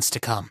 2 months to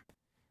come.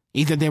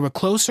 Either they were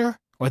closer,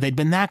 or they'd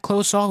been that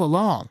close all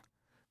along.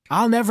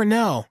 I'll never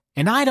know,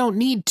 and I don't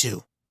need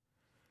to.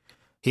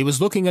 He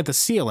was looking at the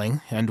ceiling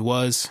and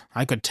was,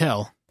 I could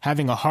tell,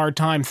 having a hard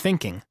time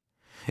thinking.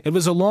 It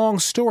was a long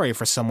story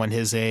for someone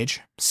his age,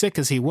 sick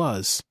as he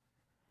was.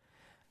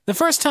 The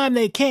first time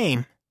they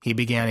came, he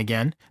began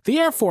again, the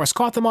Air Force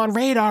caught them on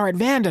radar at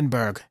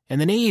Vandenberg,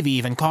 and the Navy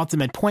even caught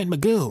them at Point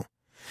Magoo.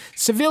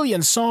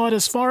 Civilians saw it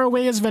as far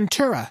away as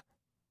Ventura.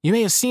 You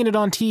may have seen it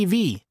on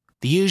TV,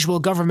 the usual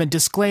government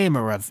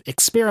disclaimer of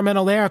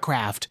experimental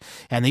aircraft,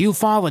 and the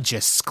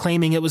ufologists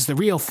claiming it was the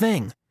real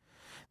thing.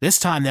 This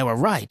time they were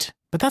right,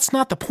 but that's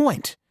not the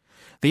point.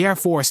 The Air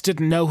Force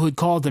didn't know who'd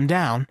called them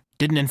down,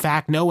 didn't in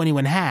fact know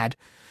anyone had,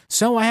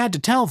 so I had to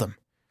tell them.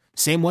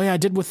 Same way I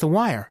did with the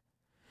wire.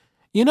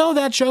 You know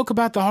that joke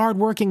about the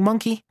hard-working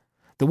monkey?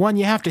 The one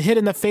you have to hit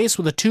in the face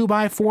with a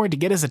 2x4 to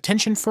get his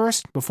attention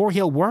first, before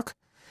he'll work?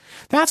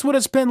 That's what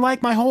it's been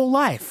like my whole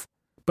life.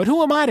 But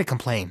who am I to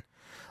complain?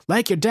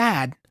 Like your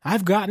dad,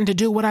 I've gotten to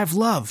do what I've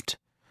loved.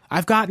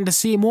 I've gotten to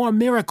see more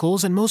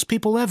miracles than most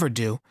people ever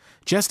do,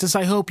 just as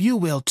I hope you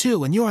will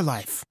too in your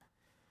life.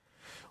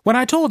 When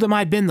I told them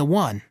I'd been the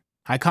one,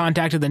 I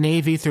contacted the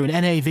Navy through an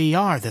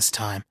NAVR this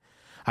time.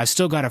 I've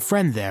still got a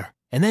friend there,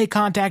 and they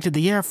contacted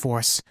the Air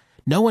Force.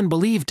 No one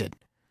believed it.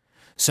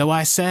 So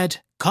I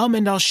said, come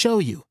and I'll show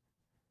you.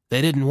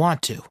 They didn't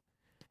want to.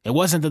 It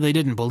wasn't that they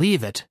didn't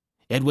believe it.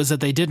 It was that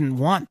they didn't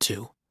want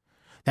to.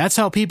 That's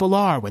how people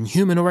are when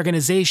human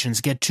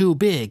organizations get too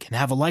big and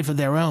have a life of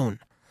their own.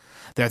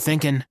 They're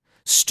thinking,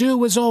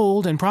 Stu is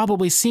old and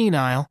probably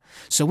senile,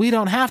 so we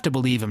don't have to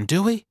believe him,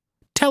 do we?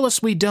 Tell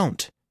us we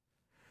don't.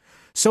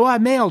 So I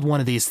mailed one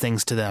of these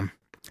things to them.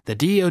 The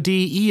DOD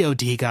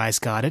EOD guys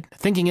got it,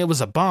 thinking it was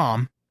a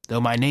bomb,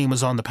 though my name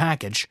was on the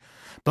package.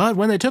 But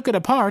when they took it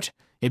apart,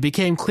 it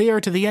became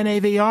clear to the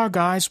NAVR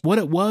guys what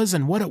it was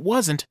and what it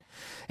wasn't,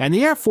 and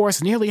the Air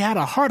Force nearly had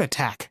a heart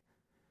attack.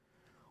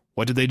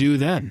 What did they do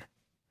then?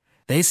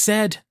 They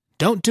said,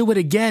 don't do it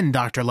again,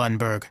 Dr.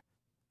 Lundberg.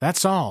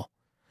 That's all.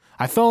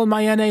 I phoned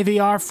my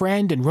NAVR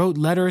friend and wrote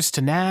letters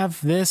to NAV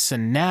this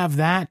and NAV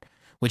that,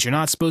 which you're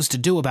not supposed to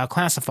do about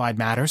classified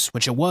matters,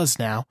 which it was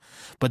now,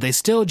 but they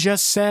still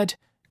just said,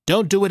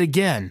 don't do it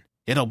again.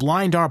 It'll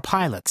blind our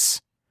pilots.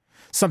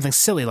 Something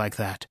silly like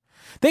that.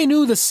 They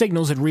knew the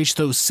signals had reached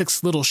those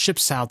 6 little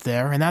ships out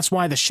there, and that's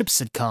why the ships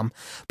had come,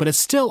 but it's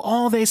still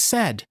all they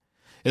said.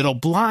 It'll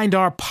blind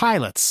our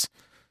pilots.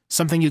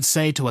 Something you'd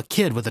say to a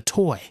kid with a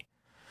toy.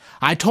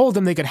 I told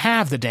them they could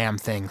have the damn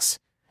things.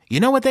 You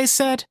know what they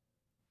said?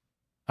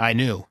 I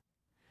knew.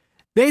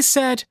 They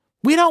said,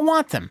 we don't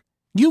want them.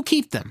 You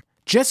keep them.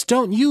 Just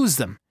don't use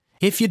them.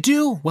 If you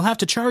do, we'll have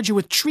to charge you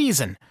with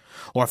treason,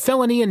 or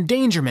felony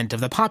endangerment of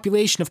the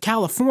population of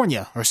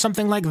California, or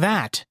something like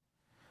that.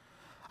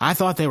 I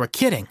thought they were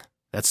kidding,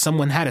 that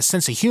someone had a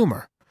sense of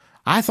humor.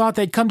 I thought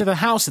they'd come to the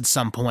house at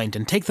some point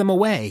and take them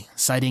away,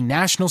 citing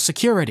national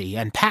security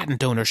and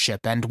patent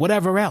ownership and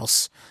whatever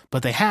else,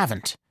 but they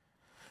haven't.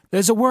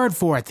 There's a word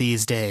for it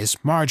these days,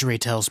 Marjorie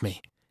tells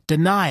me.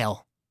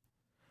 Denial.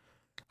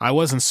 I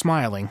wasn't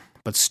smiling,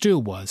 but Stu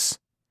was.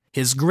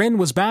 His grin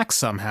was back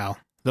somehow,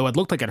 though it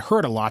looked like it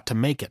hurt a lot to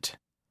make it.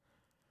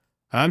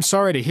 I'm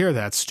sorry to hear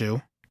that,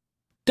 Stu.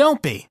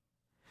 Don't be.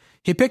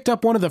 He picked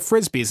up one of the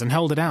frisbees and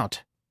held it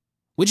out.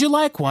 Would you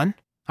like one?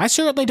 I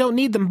certainly don't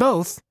need them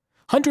both.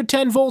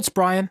 110 volts,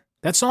 Brian.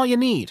 That's all you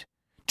need.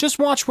 Just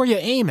watch where you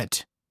aim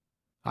it.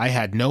 I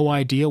had no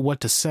idea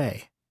what to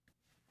say.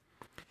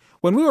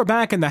 When we were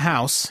back in the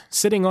house,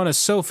 sitting on a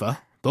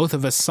sofa, both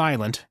of us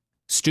silent,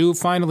 Stu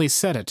finally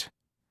said it.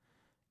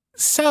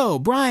 So,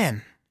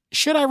 Brian,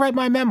 should I write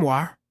my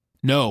memoir?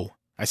 No,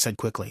 I said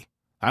quickly.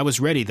 I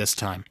was ready this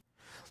time.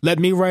 Let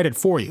me write it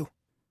for you.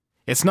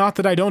 It's not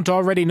that I don't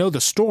already know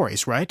the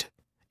stories, right?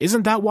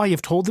 Isn't that why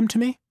you've told them to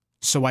me?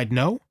 So I'd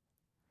know?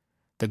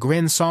 The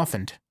grin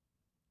softened.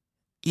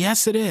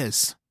 Yes, it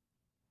is.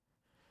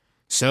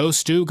 So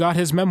Stu got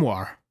his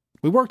memoir.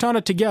 We worked on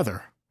it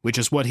together, which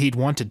is what he'd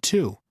wanted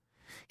too.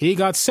 He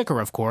got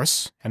sicker, of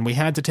course, and we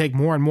had to take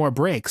more and more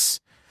breaks.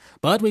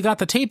 But we got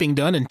the taping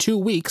done in 2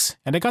 weeks,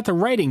 and I got the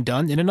writing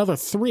done in another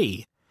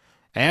 3.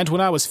 And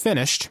when I was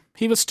finished,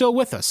 he was still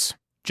with us,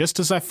 just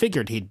as I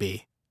figured he'd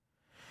be.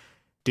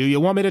 Do you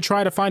want me to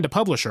try to find a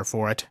publisher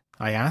for it?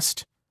 I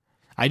asked.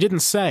 I didn't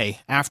say,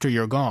 after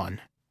you're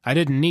gone. I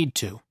didn't need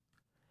to.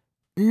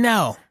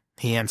 No,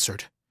 he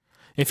answered.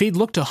 If he'd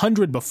looked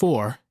 100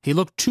 before, he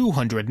looked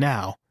 200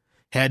 now.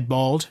 Head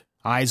bald,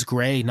 eyes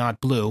gray, not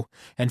blue,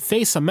 and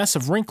face a mess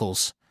of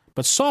wrinkles,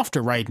 but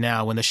softer right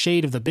now in the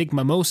shade of the big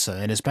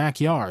mimosa in his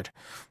backyard,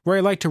 where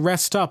he liked to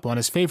rest up on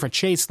his favorite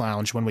chase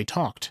lounge when we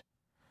talked.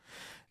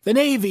 The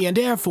Navy and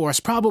Air Force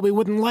probably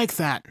wouldn't like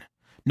that.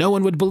 No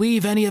one would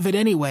believe any of it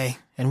anyway,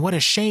 and what a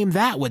shame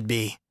that would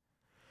be.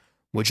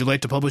 Would you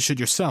like to publish it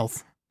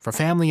yourself, for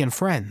family and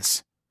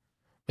friends?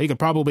 He could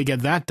probably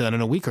get that done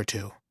in a week or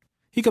 2.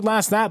 He could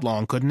last that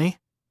long, couldn't he?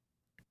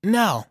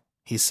 No,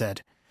 he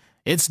said.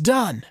 It's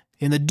done,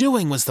 and the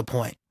doing was the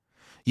point.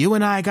 You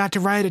and I got to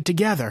write it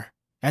together,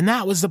 and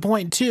that was the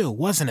point too,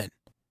 wasn't it?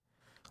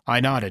 I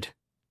nodded.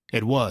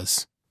 It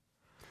was.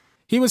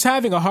 He was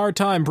having a hard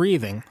time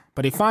breathing,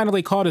 but he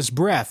finally caught his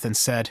breath and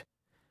said,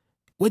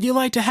 Would you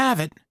like to have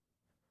it?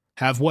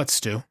 Have what,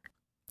 Stu?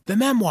 The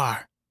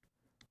memoir.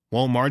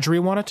 Won't Marjorie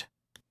want it?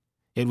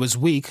 It was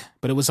weak,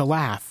 but it was a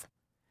laugh.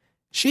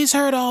 She's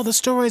heard all the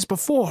stories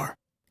before.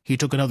 He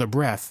took another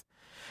breath.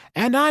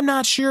 And I'm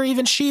not sure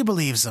even she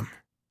believes them.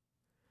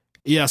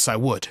 Yes, I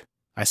would,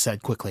 I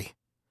said quickly.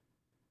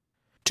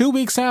 2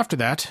 weeks after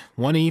that,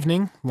 one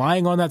evening,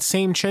 lying on that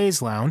same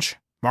chaise lounge,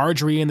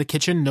 Marjorie in the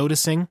kitchen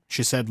noticing,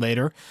 she said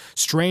later,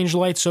 strange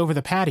lights over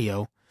the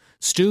patio,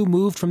 Stu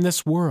moved from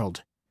this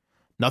world.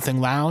 Nothing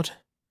loud,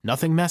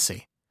 nothing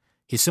messy.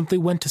 He simply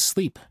went to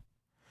sleep.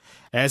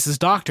 As his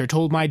doctor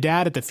told my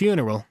dad at the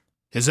funeral,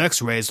 his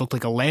x-rays looked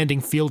like a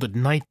landing field at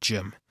night,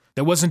 Jim.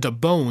 There wasn't a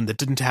bone that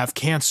didn't have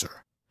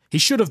cancer. He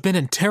should have been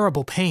in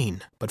terrible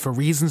pain, but for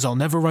reasons I'll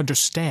never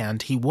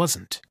understand, he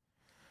wasn't.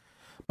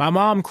 My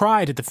mom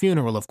cried at the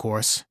funeral, of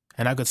course,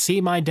 and I could see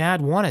my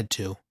dad wanted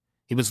to.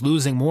 He was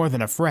losing more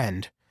than a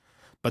friend,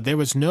 but there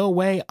was no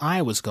way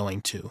I was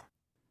going to.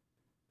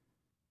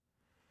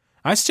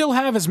 I still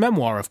have his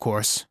memoir, of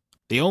course,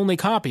 the only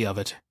copy of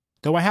it,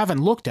 though I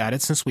haven't looked at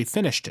it since we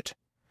finished it.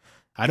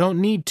 I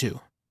don't need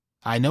to.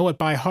 I know it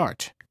by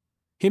heart.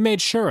 He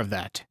made sure of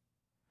that.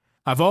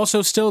 I've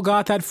also still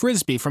got that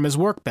Frisbee from his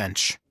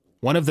workbench,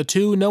 one of the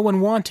 2 no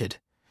one wanted,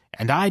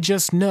 and I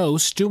just know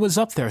Stu was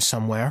up there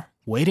somewhere,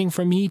 waiting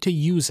for me to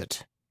use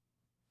it.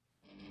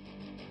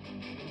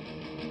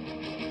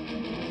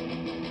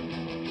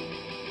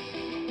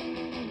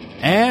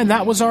 And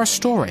that was our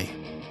story.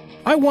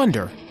 I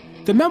wonder,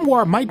 the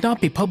memoir might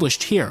not be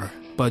published here,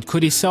 but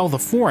could he sell the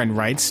foreign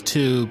rights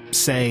to,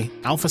 say,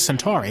 Alpha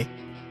Centauri?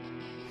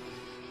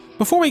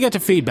 Before we get to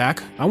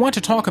feedback, I want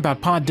to talk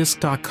about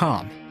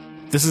poddisc.com.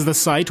 This is the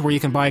site where you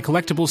can buy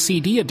collectible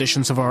CD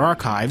editions of our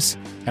archives,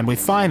 and we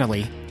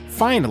finally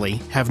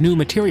have new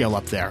material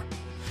up there.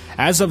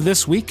 As of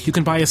this week, you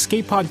can buy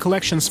Escape Pod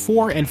Collections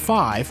 4 and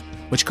 5,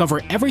 which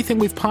cover everything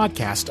we've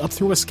podcast up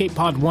through Escape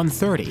Pod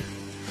 130.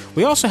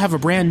 We also have a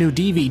brand new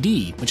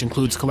DVD, which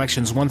includes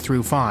collections 1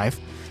 through 5,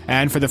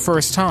 and for the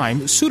first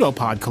time,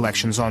 Pseudopod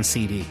collections on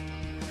CD.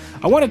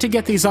 I wanted to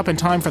get these up in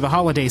time for the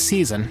holiday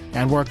season,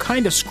 and we're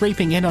kind of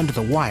scraping in under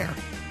the wire.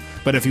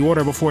 But if you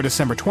order before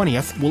December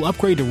 20th, we'll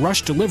upgrade to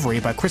rush delivery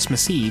by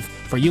Christmas Eve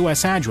for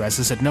U.S.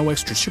 addresses at no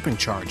extra shipping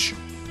charge.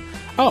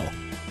 Oh,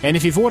 and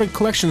if you've ordered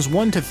collections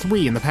 1 to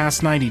 3 in the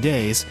past 90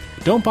 days,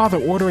 don't bother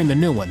ordering the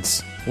new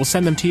ones. We'll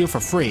send them to you for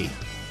free.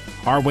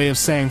 Our way of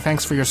saying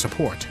thanks for your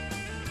support.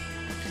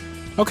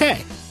 Okay,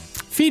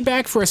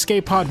 feedback for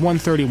Escape Pod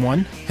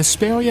 131,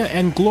 Hesperia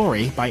and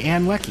Glory by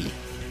Ann Leckie.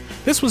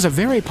 This was a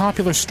very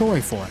popular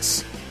story for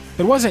us.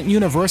 It wasn't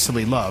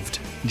universally loved.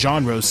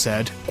 John Rose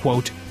said,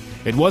 quote,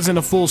 It wasn't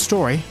a full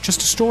story,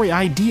 just a story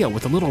idea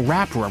with a little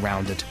wrapper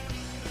around it.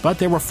 But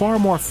there were far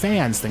more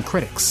fans than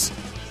critics.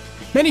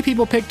 Many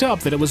people picked up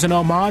that it was an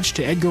homage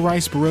to Edgar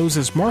Rice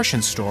Burroughs'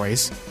 Martian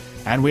stories,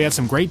 and we had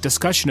some great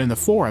discussion in the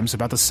forums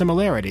about the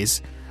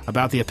similarities,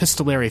 about the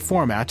epistolary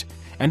format,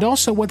 and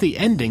also what the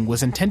ending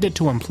was intended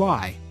to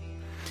imply.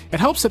 It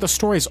helps that the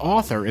story's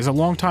author is a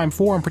longtime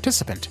forum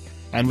participant,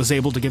 and was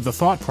able to give the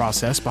thought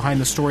process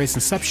behind the story's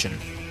inception.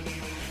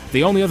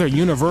 The only other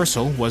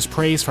universal was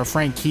praise for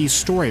Frank Key's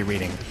story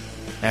reading.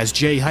 As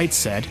Jay Height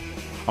said,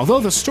 although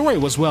the story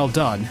was well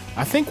done,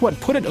 I think what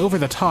put it over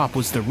the top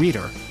was the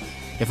reader.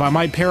 If I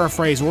might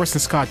paraphrase Orson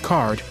Scott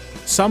Card,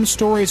 some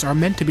stories are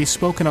meant to be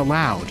spoken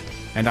aloud,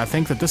 and I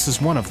think that this is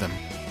one of them.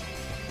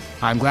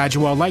 I'm glad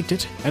you all liked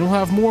it, and we'll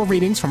have more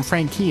readings from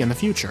Frank Key in the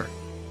future.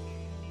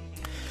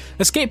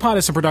 Escape Pod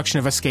is a production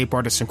of Escape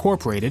Artists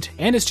Incorporated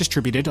and is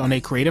distributed on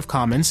a Creative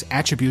Commons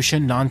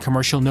Attribution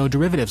Non-Commercial No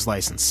Derivatives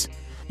license.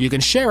 You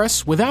can share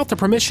us without the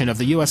permission of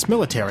the U.S.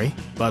 military,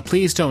 but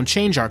please don't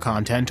change our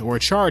content or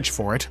charge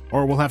for it,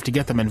 or we'll have to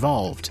get them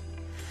involved.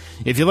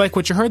 If you like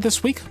what you heard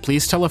this week,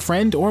 please tell a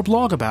friend or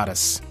blog about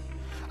us.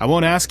 I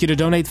won't ask you to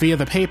donate via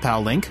the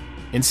PayPal link.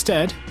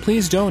 Instead,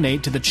 please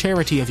donate to the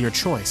charity of your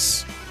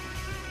choice.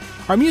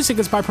 Our music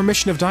is by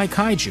permission of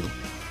Daikaiju.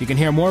 You can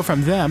hear more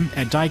from them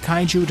at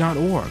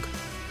daikaiju.org.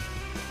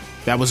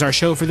 That was our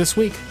show for this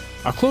week.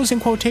 Our closing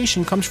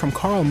quotation comes from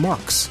Karl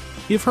Marx.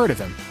 You've heard of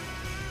him.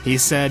 He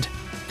said,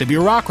 "The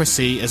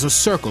bureaucracy is a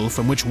circle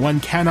from which one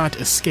cannot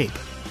escape.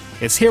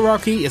 Its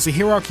hierarchy is a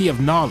hierarchy of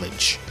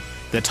knowledge.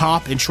 The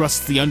top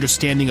entrusts the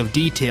understanding of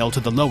detail to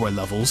the lower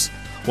levels,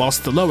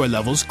 whilst the lower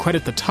levels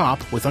credit the top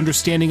with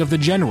understanding of the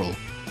general,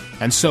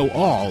 and so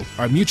all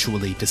are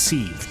mutually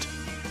deceived."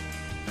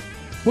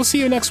 We'll see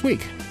you next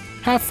week.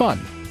 Have fun.